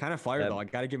 Kind of fired though. I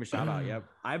gotta give him a shout out. Yeah,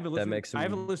 I haven't listened. That makes him I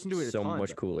haven't listened to it so a ton,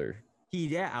 much cooler.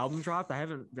 Album dropped. I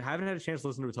haven't had a chance to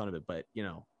listen to a ton of it, but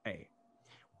hey,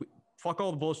 fuck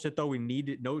all the bullshit though. We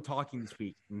need no talking this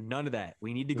week. None of that.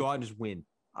 We need to go out and just win.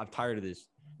 I'm tired of this.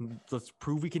 Let's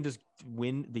prove we can just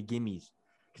win the gimmies.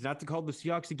 Because not to call the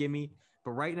Seahawks a gimme,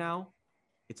 but right now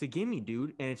it's a gimme,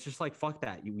 dude. And it's just like, fuck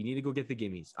that. We need to go get the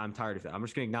gimmies. I'm tired of it. I'm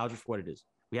just going to acknowledge it for what it is.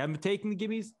 We haven't been taking the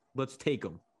gimmies. Let's take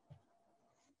them.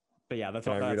 But yeah, that's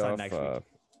all. That's on next week.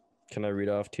 Can I read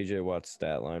off TJ Watt's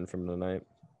stat line from the night?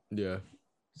 Yeah.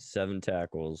 7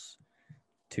 tackles,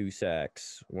 2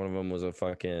 sacks. One of them was a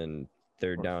fucking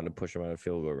third down to push him out of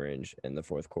field goal range in the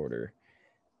fourth quarter.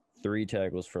 3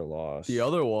 tackles for loss. The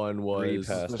other one 3 was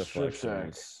pass the strip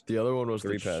deflections. the other one was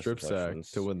 3 the pass strip sack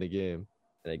deflections. to win the game.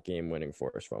 And a game-winning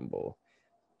forced fumble.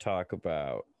 Talk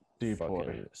about Depoy.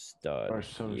 fucking stud. Or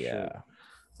some yeah. shit.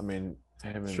 I mean,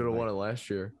 him and Should have won it last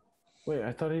year. Wait,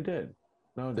 I thought he did.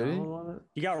 No, Did he? Donald won it?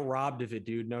 He got robbed of it,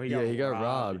 dude. No, He got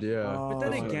robbed. Yeah. But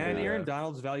then Oh, again, yeah. Aaron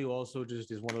Donald's value also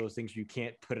just is one of those things you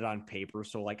can't put it on paper.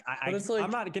 So like, But it's like- I'm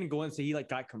not gonna go and say he like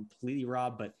got completely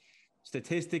robbed, but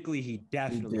statistically, he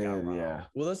definitely got robbed. Yeah.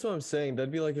 Well, that's what I'm saying.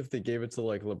 That'd be like if they gave it to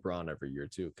like LeBron every year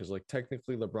too, because like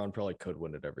technically LeBron probably could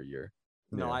win it every year.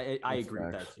 No, Yeah, I that's agree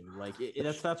with facts. that too. Like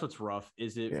that's what's rough.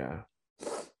 Is it Yeah.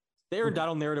 the Aaron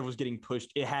Donald narrative was getting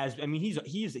pushed? It has. I mean, he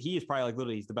is probably like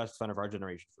literally he's the best defender of our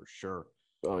generation for sure.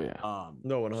 Oh yeah.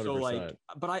 No, 100%. So like,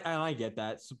 but I get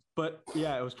that. So, but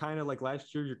yeah, it was kind of like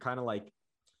last year. You're kind of like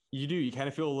you kind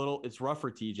of feel a little. It's rough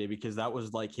for TJ because that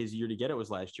was like his year to get it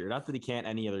was last year. Not that he can't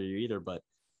any other year either, but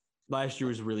last year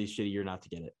was a really shitty year not to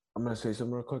get it. I'm gonna say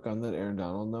something real quick on that Aaron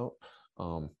Donald note.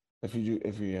 If you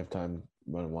have time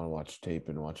and want to watch tape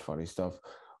and watch funny stuff,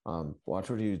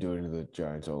 watch what he was doing to the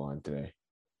Giants O-line today.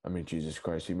 I mean, Jesus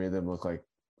Christ, he made them look like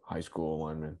high school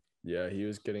linemen. Yeah, he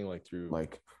was getting like through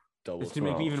Like, double. It's to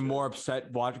make me even shit. more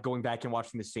upset going back and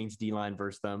watching the Saints D line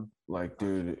versus them.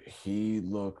 dude, he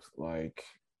looked like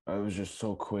I was just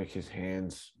so quick. His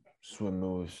hands, swim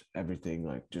moves, everything,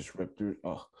 like just ripped through.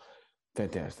 Oh,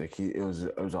 fantastic! It was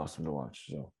awesome to watch.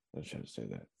 So I just had to say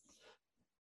that.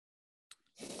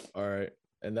 All right,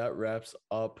 and that wraps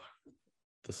up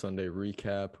the Sunday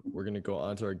recap. We're gonna go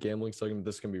on to our gambling segment.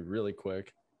 This is gonna be really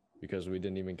quick because we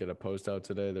didn't even get a post out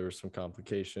today. There were some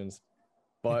complications,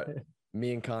 but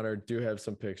me and Connor do have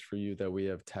some picks for you that we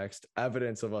have text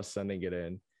evidence of us sending it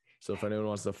in. So if anyone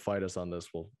wants to fight us on this,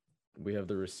 we have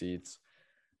the receipts.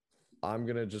 I'm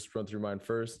gonna just run through mine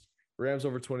first. Rams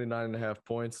over 29.5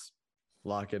 points.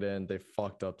 Lock it in. They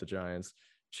fucked up the Giants.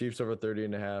 Chiefs over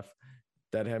 30.5.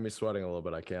 That had me sweating a little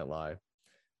bit, I can't lie.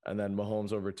 And then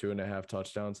Mahomes over 2.5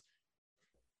 touchdowns.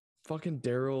 Fucking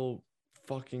Darrell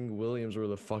fucking Williams, where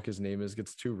the fuck his name is,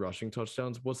 gets 2 rushing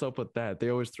touchdowns. What's up with that? They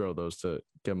always throw those to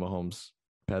get Mahomes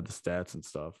pad the stats and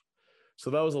stuff.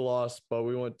 So that was a loss, but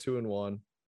we went 2-1.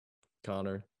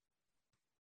 Connor.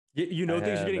 You know,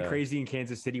 things are getting had, crazy in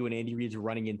Kansas City when Andy Reid's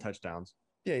running in touchdowns.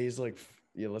 Yeah, he's like,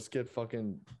 yeah, let's get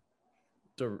fucking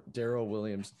Darrell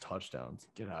Williams touchdowns.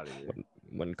 Get out of here.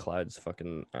 When Clyde's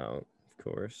fucking out, of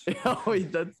course. Oh,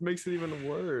 that makes it even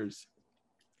worse.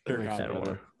 That makes I it don't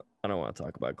better. want to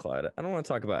talk about Clyde. I don't want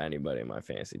to talk about anybody in my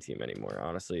fantasy team anymore.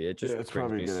 Honestly, it just Yeah, it's brings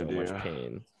probably me a good so much idea.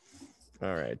 pain.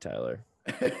 All right, Tyler.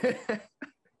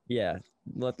 Yeah,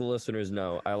 let the listeners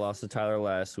know. I lost to Tyler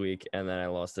last week, and then I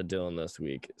lost to Dylan this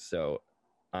week. So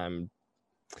I'm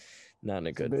not in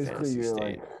a good Basically, fantasy you're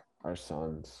state. like our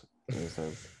sons. In a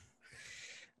sense.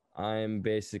 I'm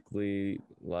basically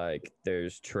like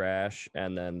there's trash,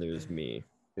 and then there's me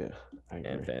Yeah, I and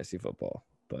agree. fantasy football.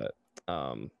 But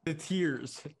The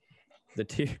tears.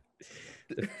 the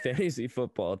fantasy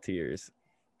football tiers,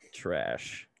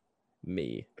 trash,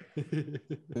 me.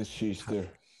 The Schuster.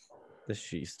 The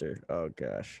Schuster. Oh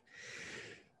gosh.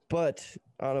 But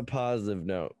on a positive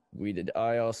note,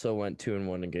 I also went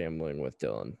 2-1 in gambling with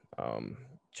Dylan.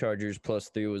 Chargers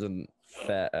 +3 was a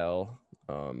fat L.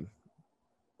 I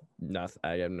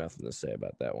have nothing to say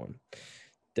about that one.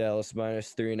 Dallas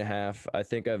 -3.5. I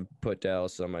think I've put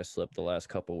Dallas on my slip the last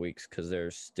couple weeks because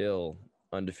they're still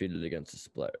undefeated against the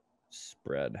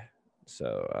spread.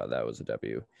 So that was a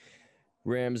W.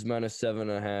 Rams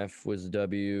 -7.5 was a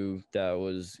W. That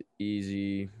was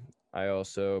easy. I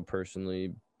also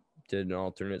personally did an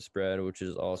alternate spread, which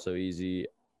is also easy.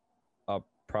 I'm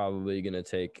probably going to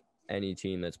take any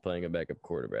team that's playing a backup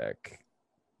quarterback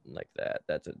like that.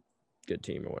 That's a good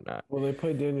team or whatnot. Well, they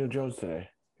played Daniel Jones today.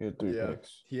 He had 3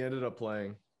 picks. he ended up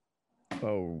playing.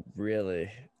 Oh, really?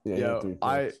 Yeah, he had 3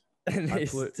 picks. And they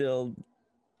still.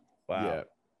 Wow.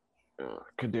 Yeah.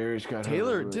 Kadarius got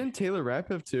Taylor. Didn't Taylor Rapp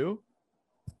have 2?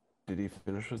 Did he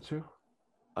finish with 2?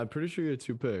 I'm pretty sure he had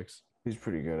 2 picks. He's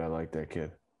pretty good. I like that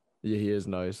kid. Yeah, he is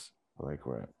nice. I like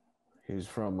Rapp. He's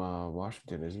from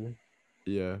Washington, isn't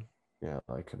he? Yeah. Yeah,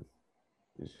 I like him.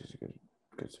 He's a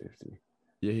good safety.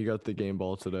 Yeah, he got the game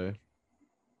ball today.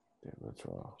 Yeah, that's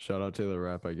raw. Shout out Taylor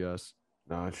Rapp, I guess.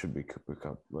 No, it should be Cooper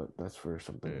Cup, but that's for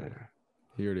something later.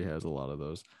 He already has a lot of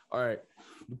those. All right,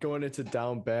 going into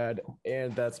down bad,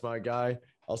 and that's my guy.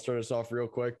 I'll start us off real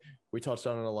quick. We touched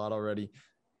on it a lot already.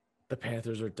 The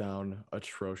Panthers are down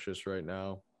atrocious right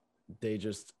now. They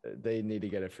need to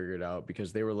get it figured out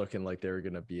because they were looking like they were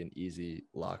going to be an easy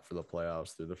lock for the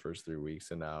playoffs through the first 3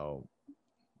 weeks, and now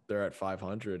they're at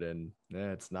 500, and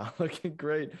it's not looking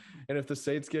great. And if the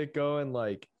Saints get going,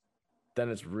 like, then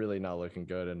it's really not looking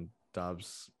good. And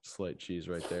Dobbs slate cheese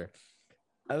right there.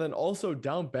 And then also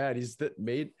down bad, he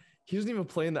doesn't even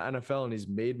play in the NFL, and he's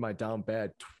made my down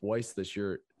bad twice this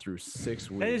year through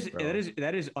 6 weeks.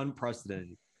 That is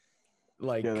unprecedented.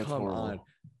 Like, Yeah, come on.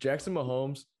 Jackson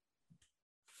Mahomes,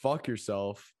 fuck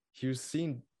yourself. He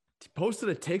posted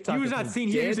a TikTok. He was not seen.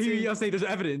 He'll say there's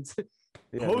evidence.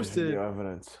 Yeah, Posted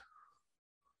evidence.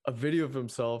 A video of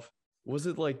himself. Was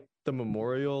it like the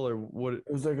memorial or what? It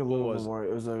was like a little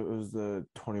memorial. It was the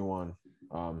 21.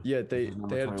 Yeah, they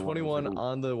had 21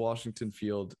 on the Washington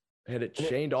field. Had it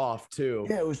chained off too.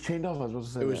 Yeah, it was chained off. I was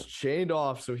supposed to say it was chained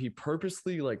off, so he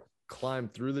purposely like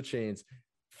climbed through the chains,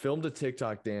 filmed a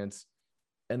TikTok dance,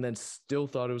 and then still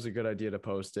thought it was a good idea to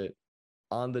post it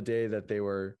on the day that they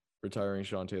were retiring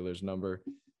Sean Taylor's number,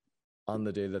 on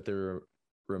the day that they were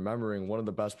remembering one of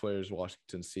the best players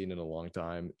Washington's seen in a long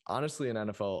time. Honestly, an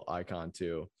NFL icon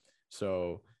too.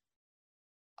 So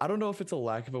I don't know if it's a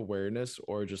lack of awareness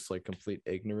or just like complete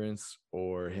ignorance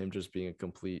or him just being a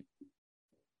complete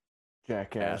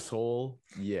jackass asshole.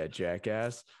 Yeah,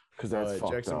 jackass. Because that's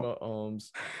fucked Jackson up.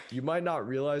 Mahomes, you might not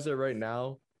realize it right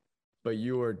now, but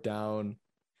you are down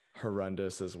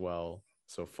horrendous as well.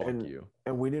 So fuck you.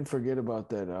 And we didn't forget about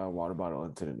that water bottle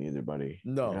incident either, buddy.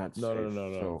 No. Yeah,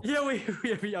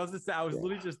 I was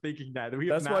literally just thinking that.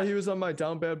 That's why he was on my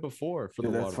down bad before for the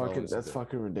water bottle. That's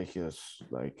fucking ridiculous.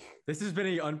 Like, this has been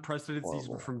an unprecedented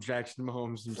season from Jackson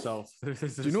Mahomes himself. Do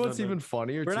you know what's even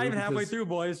funnier? We're not even halfway through,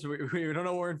 boys. We don't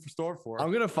know what we're in store for.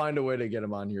 I'm gonna find a way to get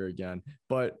him on here again.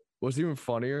 But what's even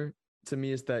funnier to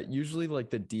me is that usually like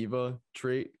the diva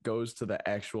trait goes to the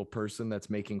actual person that's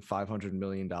making $500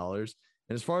 million.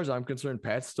 And as far as I'm concerned,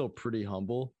 Pat's still pretty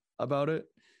humble about it.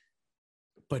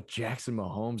 But Jackson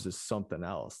Mahomes is something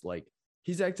else. Like,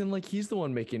 he's acting like he's the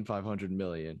one making $500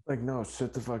 million. Like, no,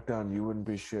 sit the fuck down. You wouldn't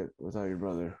be shit without your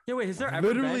brother. Yeah, wait, has there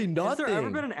ever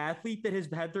been an athlete that has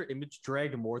had their image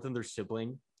dragged more than their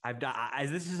sibling?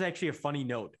 This is actually a funny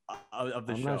note of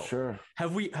the show. I'm not sure.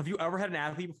 Have you ever had an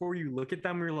athlete before where you look at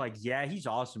them and you're like, yeah, he's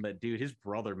awesome, but dude, his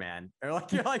brother, man. Or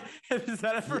like, you're like, is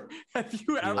that ever? Have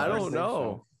you ever? I don't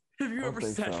know. Have you ever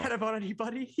said that about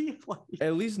anybody? Like,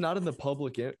 at least not in the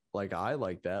public eye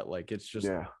like that. Like, it's just,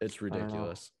 it's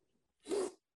ridiculous.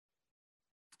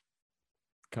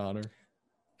 Connor.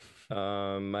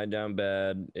 My down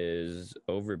bad is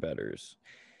over betters.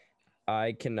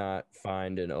 I cannot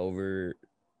find an over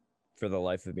for the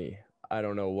life of me. I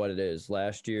don't know what it is.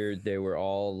 Last year, they were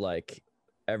all like,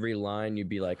 every line you'd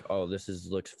be like, oh,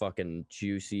 looks fucking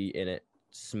juicy, and it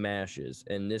smashes.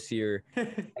 And this year,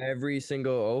 every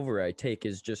single over I take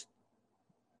is just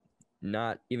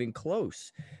not even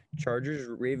close. Chargers,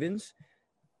 Ravens,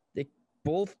 they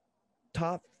both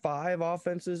top 5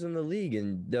 offenses in the league,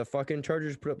 and the fucking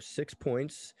Chargers put up 6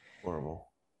 points. Horrible.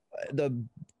 The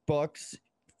Bucks,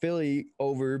 Philly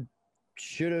over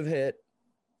should have hit.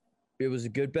 It was a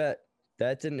good bet.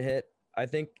 That didn't hit. I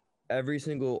think every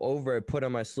single over I put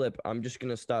on my slip, I'm just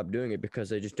gonna stop doing it because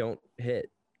they just don't hit.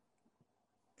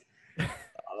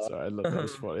 Sorry, I love that.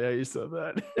 Was funny. Yeah, you said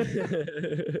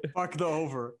that. Fuck the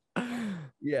over.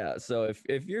 Yeah. So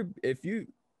if you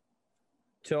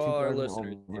tell all our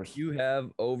listeners, if you have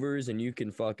overs and you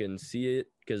can fucking see it,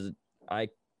 because I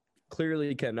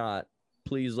clearly cannot,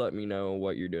 please let me know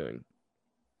what you're doing.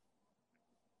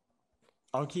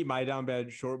 I'll keep my down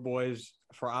bad short, boys,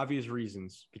 for obvious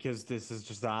reasons, because this is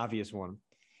just the obvious one.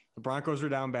 The Broncos are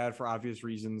down bad for obvious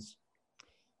reasons,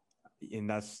 and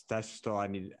that's just all I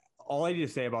need. All I need to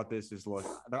say about this is, look,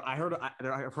 I've heard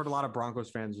a lot of Broncos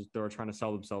fans that are trying to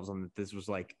sell themselves on that this was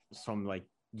like some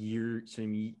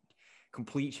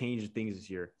complete change of things this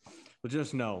year. But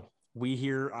just know, we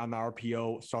here on the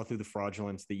RPO saw through the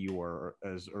fraudulence that you were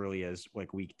as early as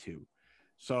like week 2.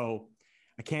 So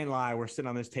I can't lie. We're sitting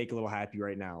on this take a little happy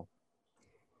right now.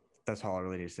 That's all I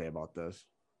really need to say about this.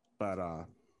 But yeah,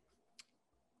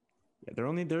 they're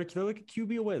like a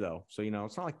QB away though, so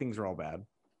it's not like things are all bad.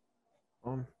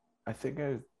 I think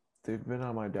they've been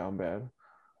on my down bad.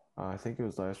 I think it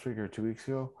was last week or 2 weeks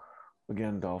ago.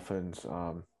 Again, Dolphins.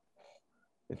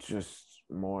 It's just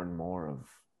more and more of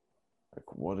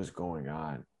like what is going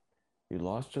on. You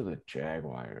lost to the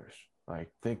Jaguars. Like,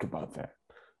 think about that.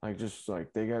 Like, just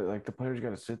like they got like the players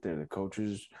got to sit there, the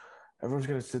coaches, everyone's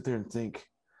got to sit there and think.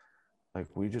 Like,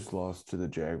 we just lost to the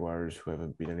Jaguars, who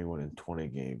haven't beat anyone in 20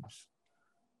 games.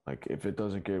 Like, if it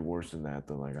doesn't get worse than that,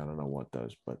 then like I don't know what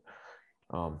does. But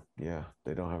yeah,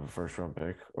 they don't have a first round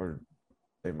pick, or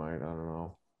they might. I don't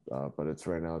know. But it's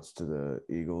right now. It's to the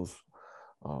Eagles.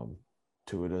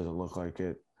 Tua doesn't look like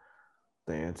it.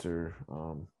 The answer,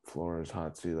 Flores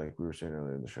hot seat, like we were saying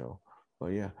earlier in the show. But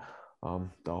yeah,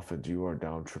 Dolphins, you are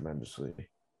down tremendously,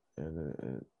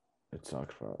 and it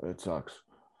sucks, bro. It sucks.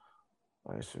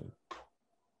 I assume.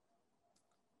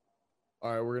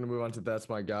 All right, we're gonna move on to That's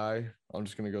My Guy. I'm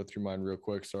just gonna go through mine real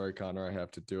quick. Sorry, Connor, I have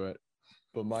to do it.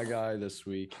 But my guy this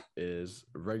week is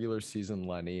regular season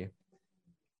Lenny.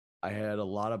 I had a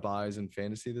lot of buys in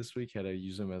fantasy this week. Had to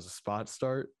use him as a spot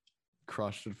start.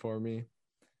 Crushed it for me.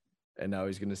 And now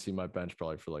he's gonna see my bench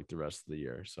probably for like the rest of the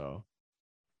year. So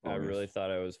I really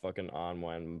thought I was fucking on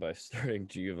one by starting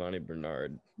Giovanni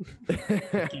Bernard.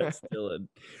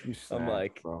 I'm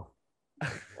like, bro.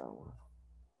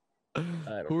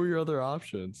 Who are your other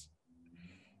options?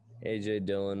 AJ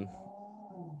Dillon.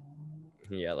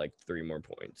 He had like 3 more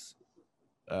points.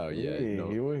 Oh yeah, Hey,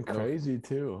 he went crazy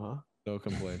too, huh? No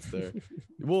complaints there.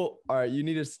 Well, all right, you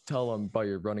need to tell them about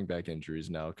your running back injuries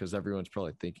now, because everyone's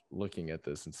probably looking at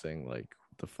this and saying like,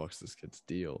 "What the fuck's this kid's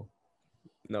deal?"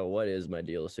 No, what is my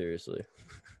deal? Seriously.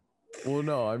 Well,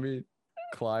 no, I mean,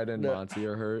 Clyde and Monty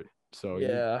are hurt, so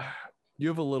yeah, you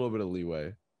have a little bit of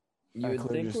leeway. You would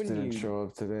think just when didn't you show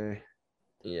up today.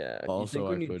 Yeah.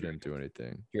 Also, I didn't do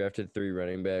anything. Drafted 3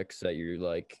 running backs that you're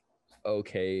like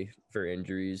okay for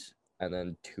injuries, and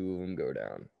then 2 of them go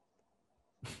down.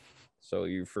 So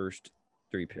your first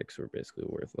 3 picks were basically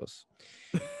worthless.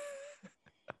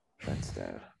 That's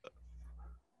sad.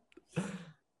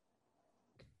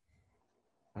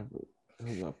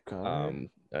 Who's up, Connor?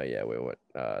 Yeah, wait, what?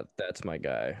 That's my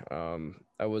guy.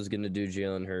 I was gonna do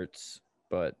Jalen Hurts,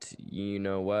 but you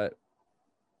know what?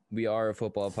 We are a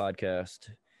football podcast,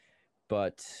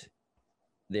 but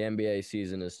the NBA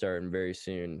season is starting very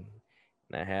soon,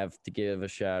 and I have to give a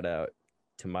shout out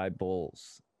to my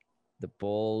Bulls. The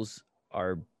Bulls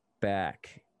are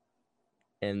back,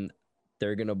 and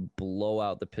they're gonna blow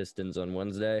out the Pistons on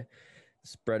Wednesday.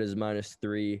 Spread is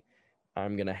 -3.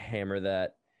 I'm gonna hammer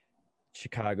that.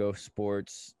 Chicago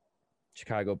sports,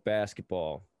 Chicago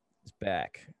basketball is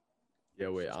back. Yeah,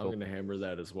 wait, I'm gonna hammer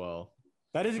that as well.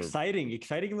 That is exciting.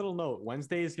 Exciting little note.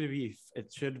 Wednesday is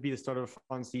it should be the start of a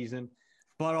fun season.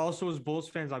 But also as Bulls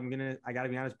fans, I gotta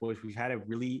be honest, boys.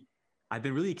 I've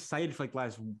been really excited for like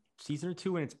last season or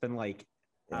 2, and it's been like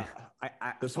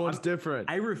this one's different.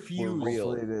 I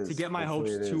refuse to get my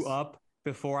hopes too up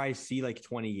before I see like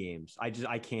 20 games.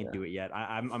 I can't do it yet.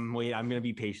 I'm gonna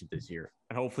be patient this year,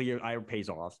 and hopefully it pays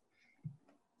off.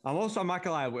 I'm not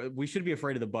gonna lie. We should be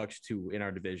afraid of the Bucks too in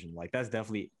our division. Like that's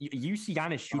definitely you see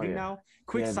Giannis shooting now.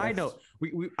 Quick side note: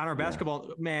 we on our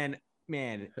basketball man.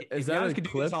 Is that a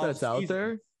clip that's out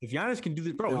there? If Giannis can do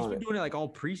this, bro, he's been doing it like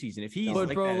all preseason. If he's but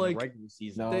like bro, that in like the regular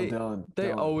season,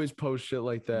 they always post shit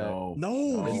like that.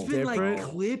 No, he's been different? like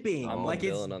clipping. Like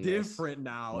it's different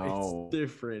now. No. It's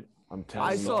different. I'm telling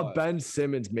I you. saw Ben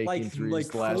Simmons making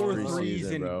threes last 4 preseason,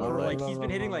 threes bro. Like he's been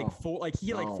hitting like 4. Like he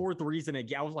hit like No. 4 threes in a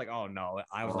game. I was like, oh no.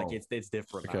 I was like, it's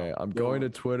different. Okay, now. I'm going to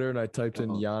Twitter and I typed in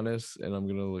Giannis and I'm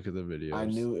gonna look at the videos. I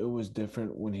knew it was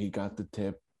different when he got the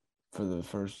tip for the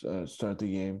first start of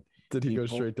the game. Did he go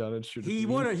straight down and shoot? He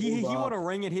won a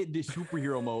ring and hit the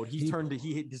superhero mode. He's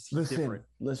different.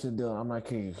 Listen, Dylan, I'm not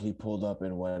kidding. He pulled up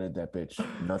and wetted that bitch.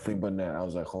 Nothing but net. I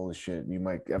was like, holy shit,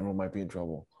 everyone might be in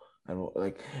trouble.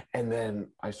 And then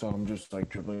I saw him just like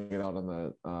dribbling it out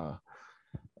on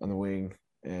the wing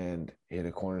and hit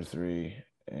a corner 3,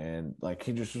 and like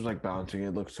he just was like bouncing.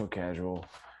 It looked so casual.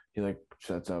 He like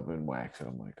sets up and whacks it.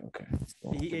 I'm like, okay.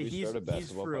 Well, He's start a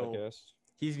basketball podcast?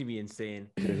 He's gonna be insane.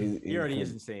 he He already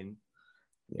is insane.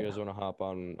 You guys want to hop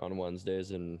on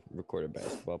Wednesdays and record a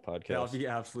basketball podcast? That'll be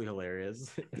absolutely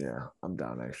hilarious. Yeah, I'm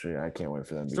down. Actually, I can't wait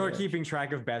for them. Start keeping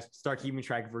track of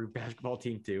your basketball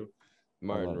team too.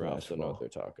 Martin Ross, I know what they're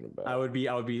talking about. I would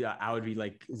be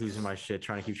like losing my shit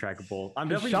trying to keep track of both. I'm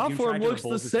The definitely shot form looks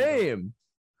the same.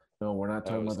 No, we're not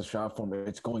talking was- about the shot form.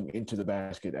 It's going into the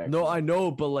basket. Actually. No, I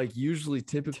know, but like usually,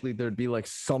 typically there'd be like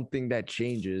something that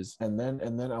changes. And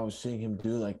then I was seeing him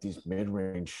do like these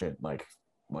mid-range shit, like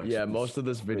Yeah, this most of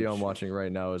this video I'm shit. watching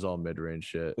right now is all mid-range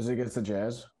shit. Is it against the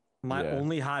Jazz? My Yeah.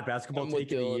 only hot basketball I'm with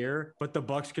take of the Dylan. year, but the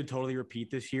Bucks could totally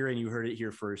repeat this year, and you heard it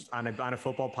here first on a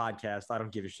football podcast. I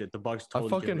don't give a shit. The Bucks I totally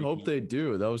fucking could hope repeat. they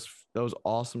do. That was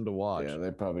awesome to watch. Yeah, they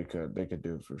probably could. They could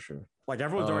do it for sure. Like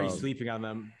everyone's already Um, sleeping on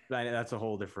them. That's a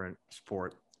whole different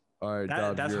sport. All right,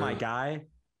 Dob, That's my you're- guy,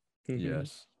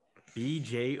 Yes.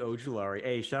 BJ Ojulari.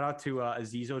 Hey, shout out to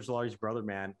Aziz Ojulari's brother,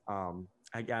 man.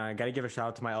 I got to give a shout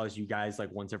out to my LSU guys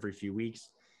like once every few weeks.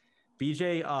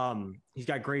 BJ, he's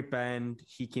got great bend.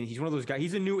 He's one of those guys.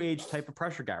 He's a new age type of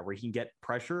pressure guy where he can get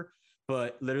pressure,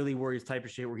 but literally where he's type of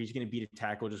shit where he's going to beat a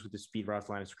tackle just with the speed right off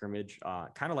the line of scrimmage.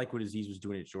 Kind of like what Aziz was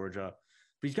doing at Georgia,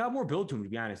 but he's got more build to him, to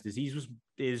be honest. Aziz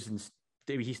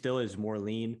he still is more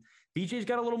lean. BJ's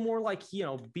got a little more like,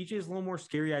 BJ's a little more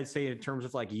scary, I'd say, in terms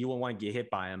of like you won't want to get hit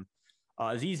by him.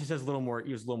 Aziz just has he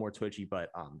was a little more twitchy,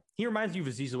 but he reminds you of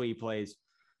Aziz the way he plays.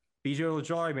 BJ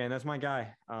Ojulari, man, that's my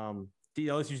guy. The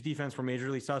LSU's defense were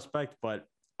majorly suspect, but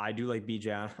I do like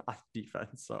BJ on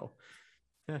defense, so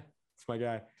yeah, it's my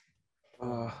guy.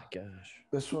 Gosh.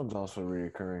 This one's also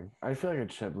reoccurring. I feel like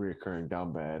it should reoccurring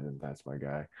down bad, and that's my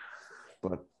guy.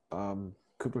 But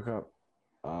Cooper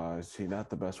Kupp, is he not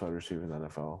the best wide receiver in the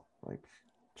NFL? Like,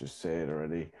 just say it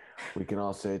already. We can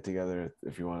all say it together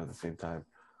if you want at the same time.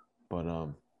 But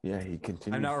yeah, he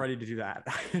continues. I'm not ready to do that.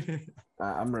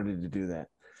 I'm ready to do that.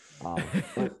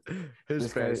 But His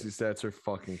this guy- fantasy stats are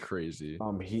fucking crazy.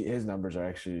 his numbers are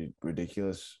actually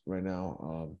ridiculous right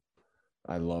now.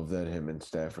 I love that him and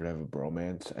Stafford have a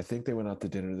bromance. I think they went out to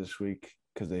dinner this week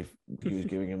because he was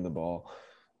giving him the ball,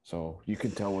 so you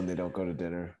can tell when they don't go to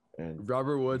dinner. And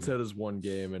Robert Woods had his one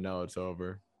game, and now it's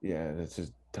over. yeah, it's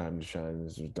his time to shine.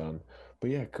 This is done. But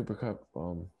yeah, Cooper Kupp,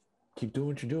 keep doing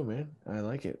what you're doing, man. I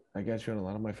like it. I got you on a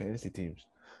lot of my fantasy teams.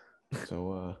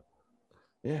 So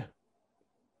yeah.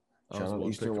 I Shout was out one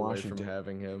Eastern pick away Washington. from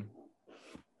having him.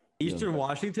 Eastern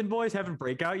Washington boys having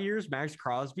breakout years. Max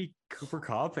Crosby, Cooper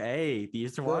Kupp. Hey, the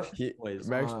Eastern Well, Washington boys.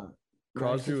 Max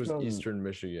Crosby Max is was from Eastern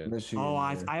Michigan. Michigan. Oh,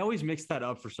 yeah. I always mix that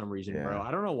up for some reason, bro. Yeah.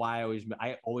 I don't know why I always do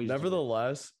that.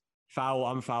 Nevertheless, Foul.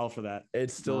 I'm foul for that.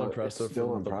 it's still No, it's impressive still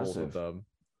for the both impressive. of them.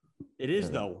 It is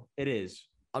Yeah. though. It is.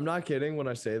 I'm not kidding when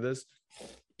I say this.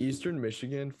 Eastern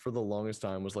Michigan for the longest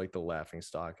time was like the laughing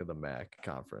stock of the MAC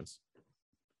conference.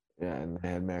 Yeah, and they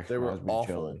had Max They were Crosby awful.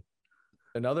 chilling.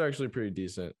 And now they're actually pretty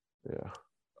decent. Yeah.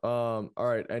 All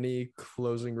right. Any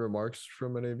closing remarks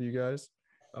from any of you guys?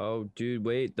 Oh, dude,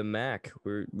 wait, the MAC.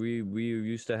 We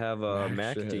used to have MAC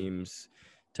MAC shit. teams.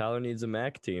 Tyler needs a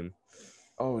MAC team.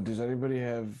 Oh, does anybody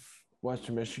have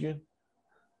Western Michigan?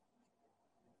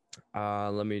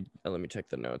 Let me check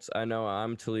the notes. I know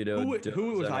I'm Toledo. Who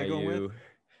Dylan's was I going NIU. with?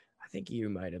 I think you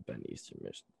might have been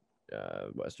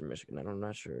Western Michigan. I'm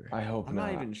not sure. I hope I'm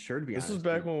not even sure to be This honest. was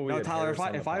back dude. when we No, had Tyler. Harris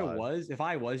on the If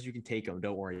I was, you can take them.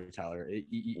 Don't worry, Tyler.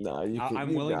 No, you can, I'm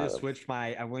you willing to got 'em. switch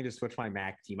my. I'm willing to switch my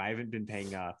MAC team. I haven't been paying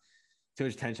too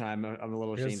much attention. I'm a little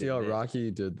We're gonna ashamed. see to how admit.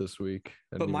 Rocky did this week.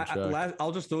 I But didn't my even check. last,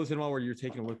 I'll just throw this in while you're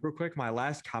taking a look real quick. My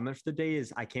last comment for the day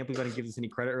is I can't believe I didn't give this any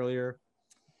credit earlier.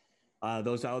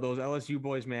 Those LSU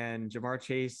boys, man, Jamar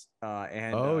Chase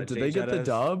and did Jay they get the Jettas.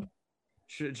 dub?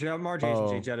 Jamar Chase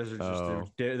and Jay Jettas are just Oh.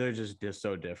 they're just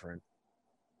so different.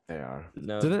 They are.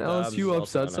 No, Didn't Dobbs LSU is also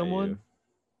upset NIU. someone?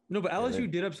 No, but LSU they-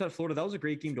 did upset Florida. That was a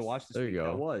great game to watch this There you week. go.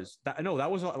 That was that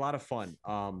was a lot of fun.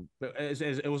 But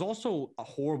it was also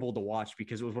horrible to watch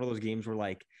because it was one of those games where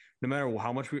like no matter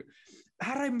how much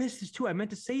how did I miss this too? I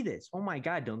meant to say this. Oh my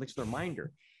god, don't thanks for the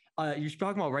reminder. You're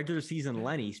talking about regular season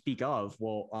Lenny. Speak of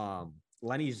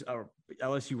Lenny's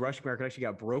LSU rushing record actually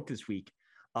got broke this week.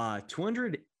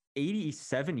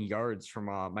 287 yards from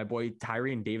my boy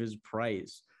Tyrion Davis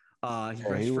Price. He rushed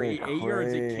he for went 8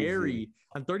 yards a carry crazy.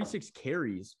 on 36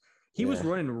 carries. He was Yeah.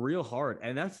 running real hard.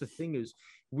 And that's the thing is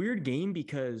weird game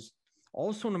because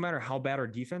also no matter how bad our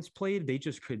defense played, they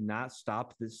just could not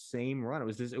stop the same run. It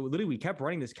literally, we kept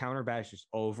running this counter bash just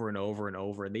over and over and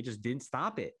over, and they just didn't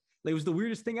stop it. Like, it was the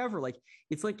weirdest thing ever. Like,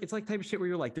 it's like type of shit where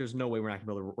you're like, there's no way we're not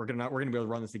gonna be able to, we're gonna be able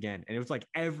to run this again. And it was like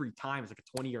every time it's like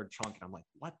a 20-yard chunk. And I'm like,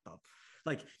 what the,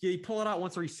 like, yeah, you pull it out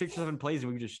once every 6 or 7 plays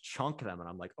and we just chunk them. And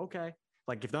I'm like, okay,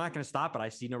 like if they're not gonna stop it, I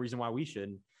see no reason why we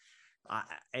shouldn't.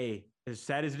 Hey, as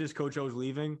sad as it is, Coach O's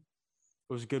leaving,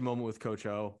 it was a good moment with Coach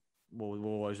O. We'll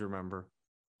always remember.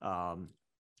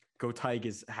 Go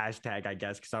Tigers hashtag, I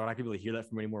guess, because I'm not gonna be able to hear that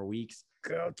for many more weeks.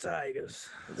 Go Tigers.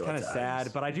 It's kind of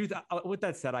sad, but I do. With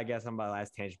that said, I guess I'm my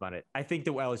last tangent about it. I think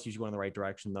that LSU's going in the right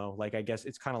direction, though. Like, I guess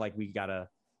it's kind of like we gotta.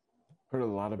 Heard a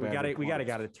lot of We bad got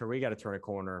reports. to turn a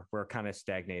corner. We're kind of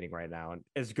stagnating right now, and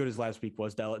as good as last week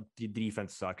was, the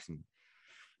defense sucks, and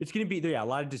it's going to be a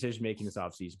lot of decision making this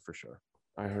offseason for sure.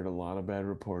 I heard a lot of bad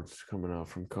reports coming out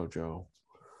from Coach O.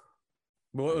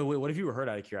 What have you heard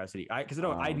out of curiosity? Because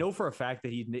I know for a fact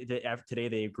that after today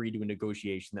they agreed to a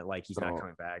negotiation that like he's not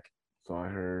coming back. So I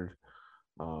heard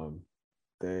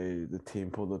the team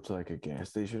pulled up to like a gas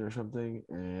station or something,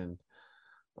 and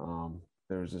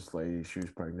there was this lady, she was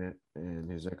pregnant,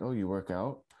 and he's like, "Oh, you work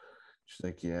out?" She's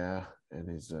like, "Yeah," and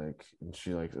he's like, and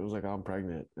she like, it was like, "I'm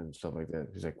pregnant" and stuff like that.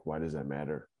 He's like, "Why does that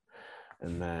matter?"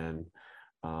 And then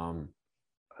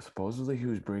supposedly he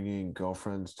was bringing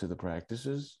girlfriends to the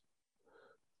practices,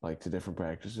 like to different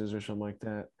practices or something like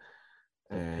that.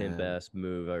 A pimp ass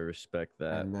move. I respect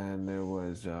that. And then there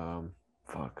was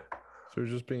fuck. So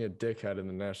just being a dickhead in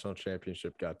the national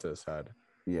championship got to his head.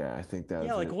 Yeah, I think that.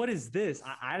 Yeah, was like it. what is this?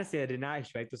 I honestly did not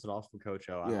expect this at all from Coach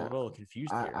O. I'm a little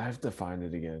confused here. I have to find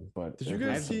it again, but did you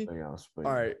guys see something else? But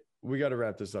all right, we got to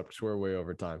wrap this up because we're way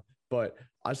over time. But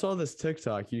I saw this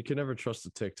TikTok. You can never trust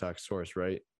a TikTok source,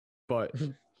 right? But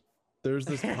there's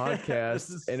this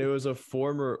podcast, and it was a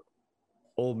former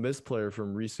Ole Miss player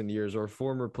from recent years, or a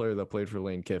former player that played for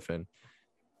Lane Kiffin.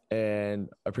 And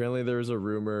apparently there was a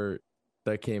rumor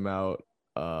that came out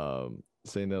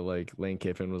saying that like Lane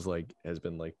Kiffin was like has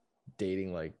been like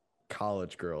dating like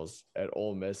college girls at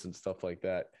Ole Miss and stuff like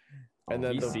that. And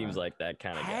then he seems like that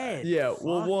kind of guy. Yeah,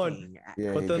 well, one,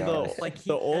 Yeah, but then the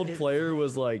the old player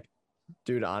was like,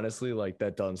 dude, honestly, like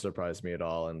that doesn't surprise me at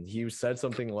all. And he said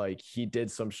something like he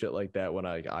did some shit like that when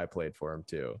I played for him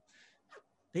too.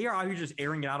 They are out here just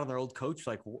airing it out on their old coach,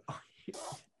 like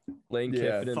Lane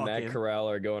Kiffin and Matt Corral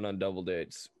are going on double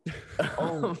dates.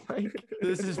 Oh my God.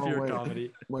 This is pure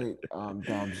comedy. Wait,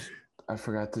 Dobbs, I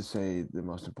forgot to say the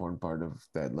most important part of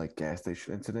that like gas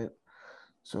station incident.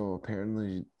 So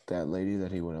apparently that lady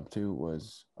that he went up to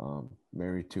was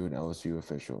married to an LSU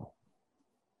official.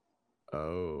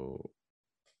 Oh.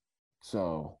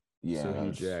 So yeah. So he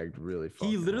jagged really far.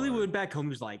 He literally went back home. He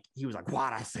was like,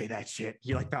 why'd I say that shit?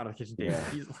 He like found on the kitchen table.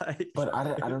 Yeah. He's like, But I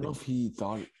don't know if he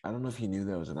thought, I don't know if he knew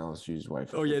that was an LSU's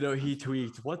wife. oh yeah, no, he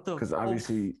tweaked. What the? Because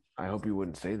obviously, I hope he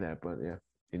wouldn't say that, but yeah,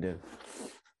 he did.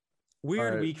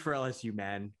 Weird right. week for LSU,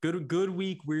 man. Good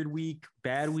week, weird week,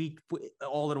 bad week,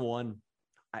 all in one.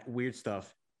 Weird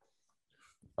stuff.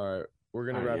 All right, we're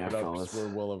gonna wrap it up because fellas. we're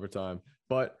well over time.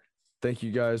 But thank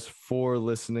you guys for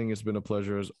listening. It's been a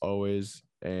pleasure as always.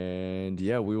 And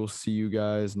yeah, we will see you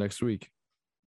guys next week.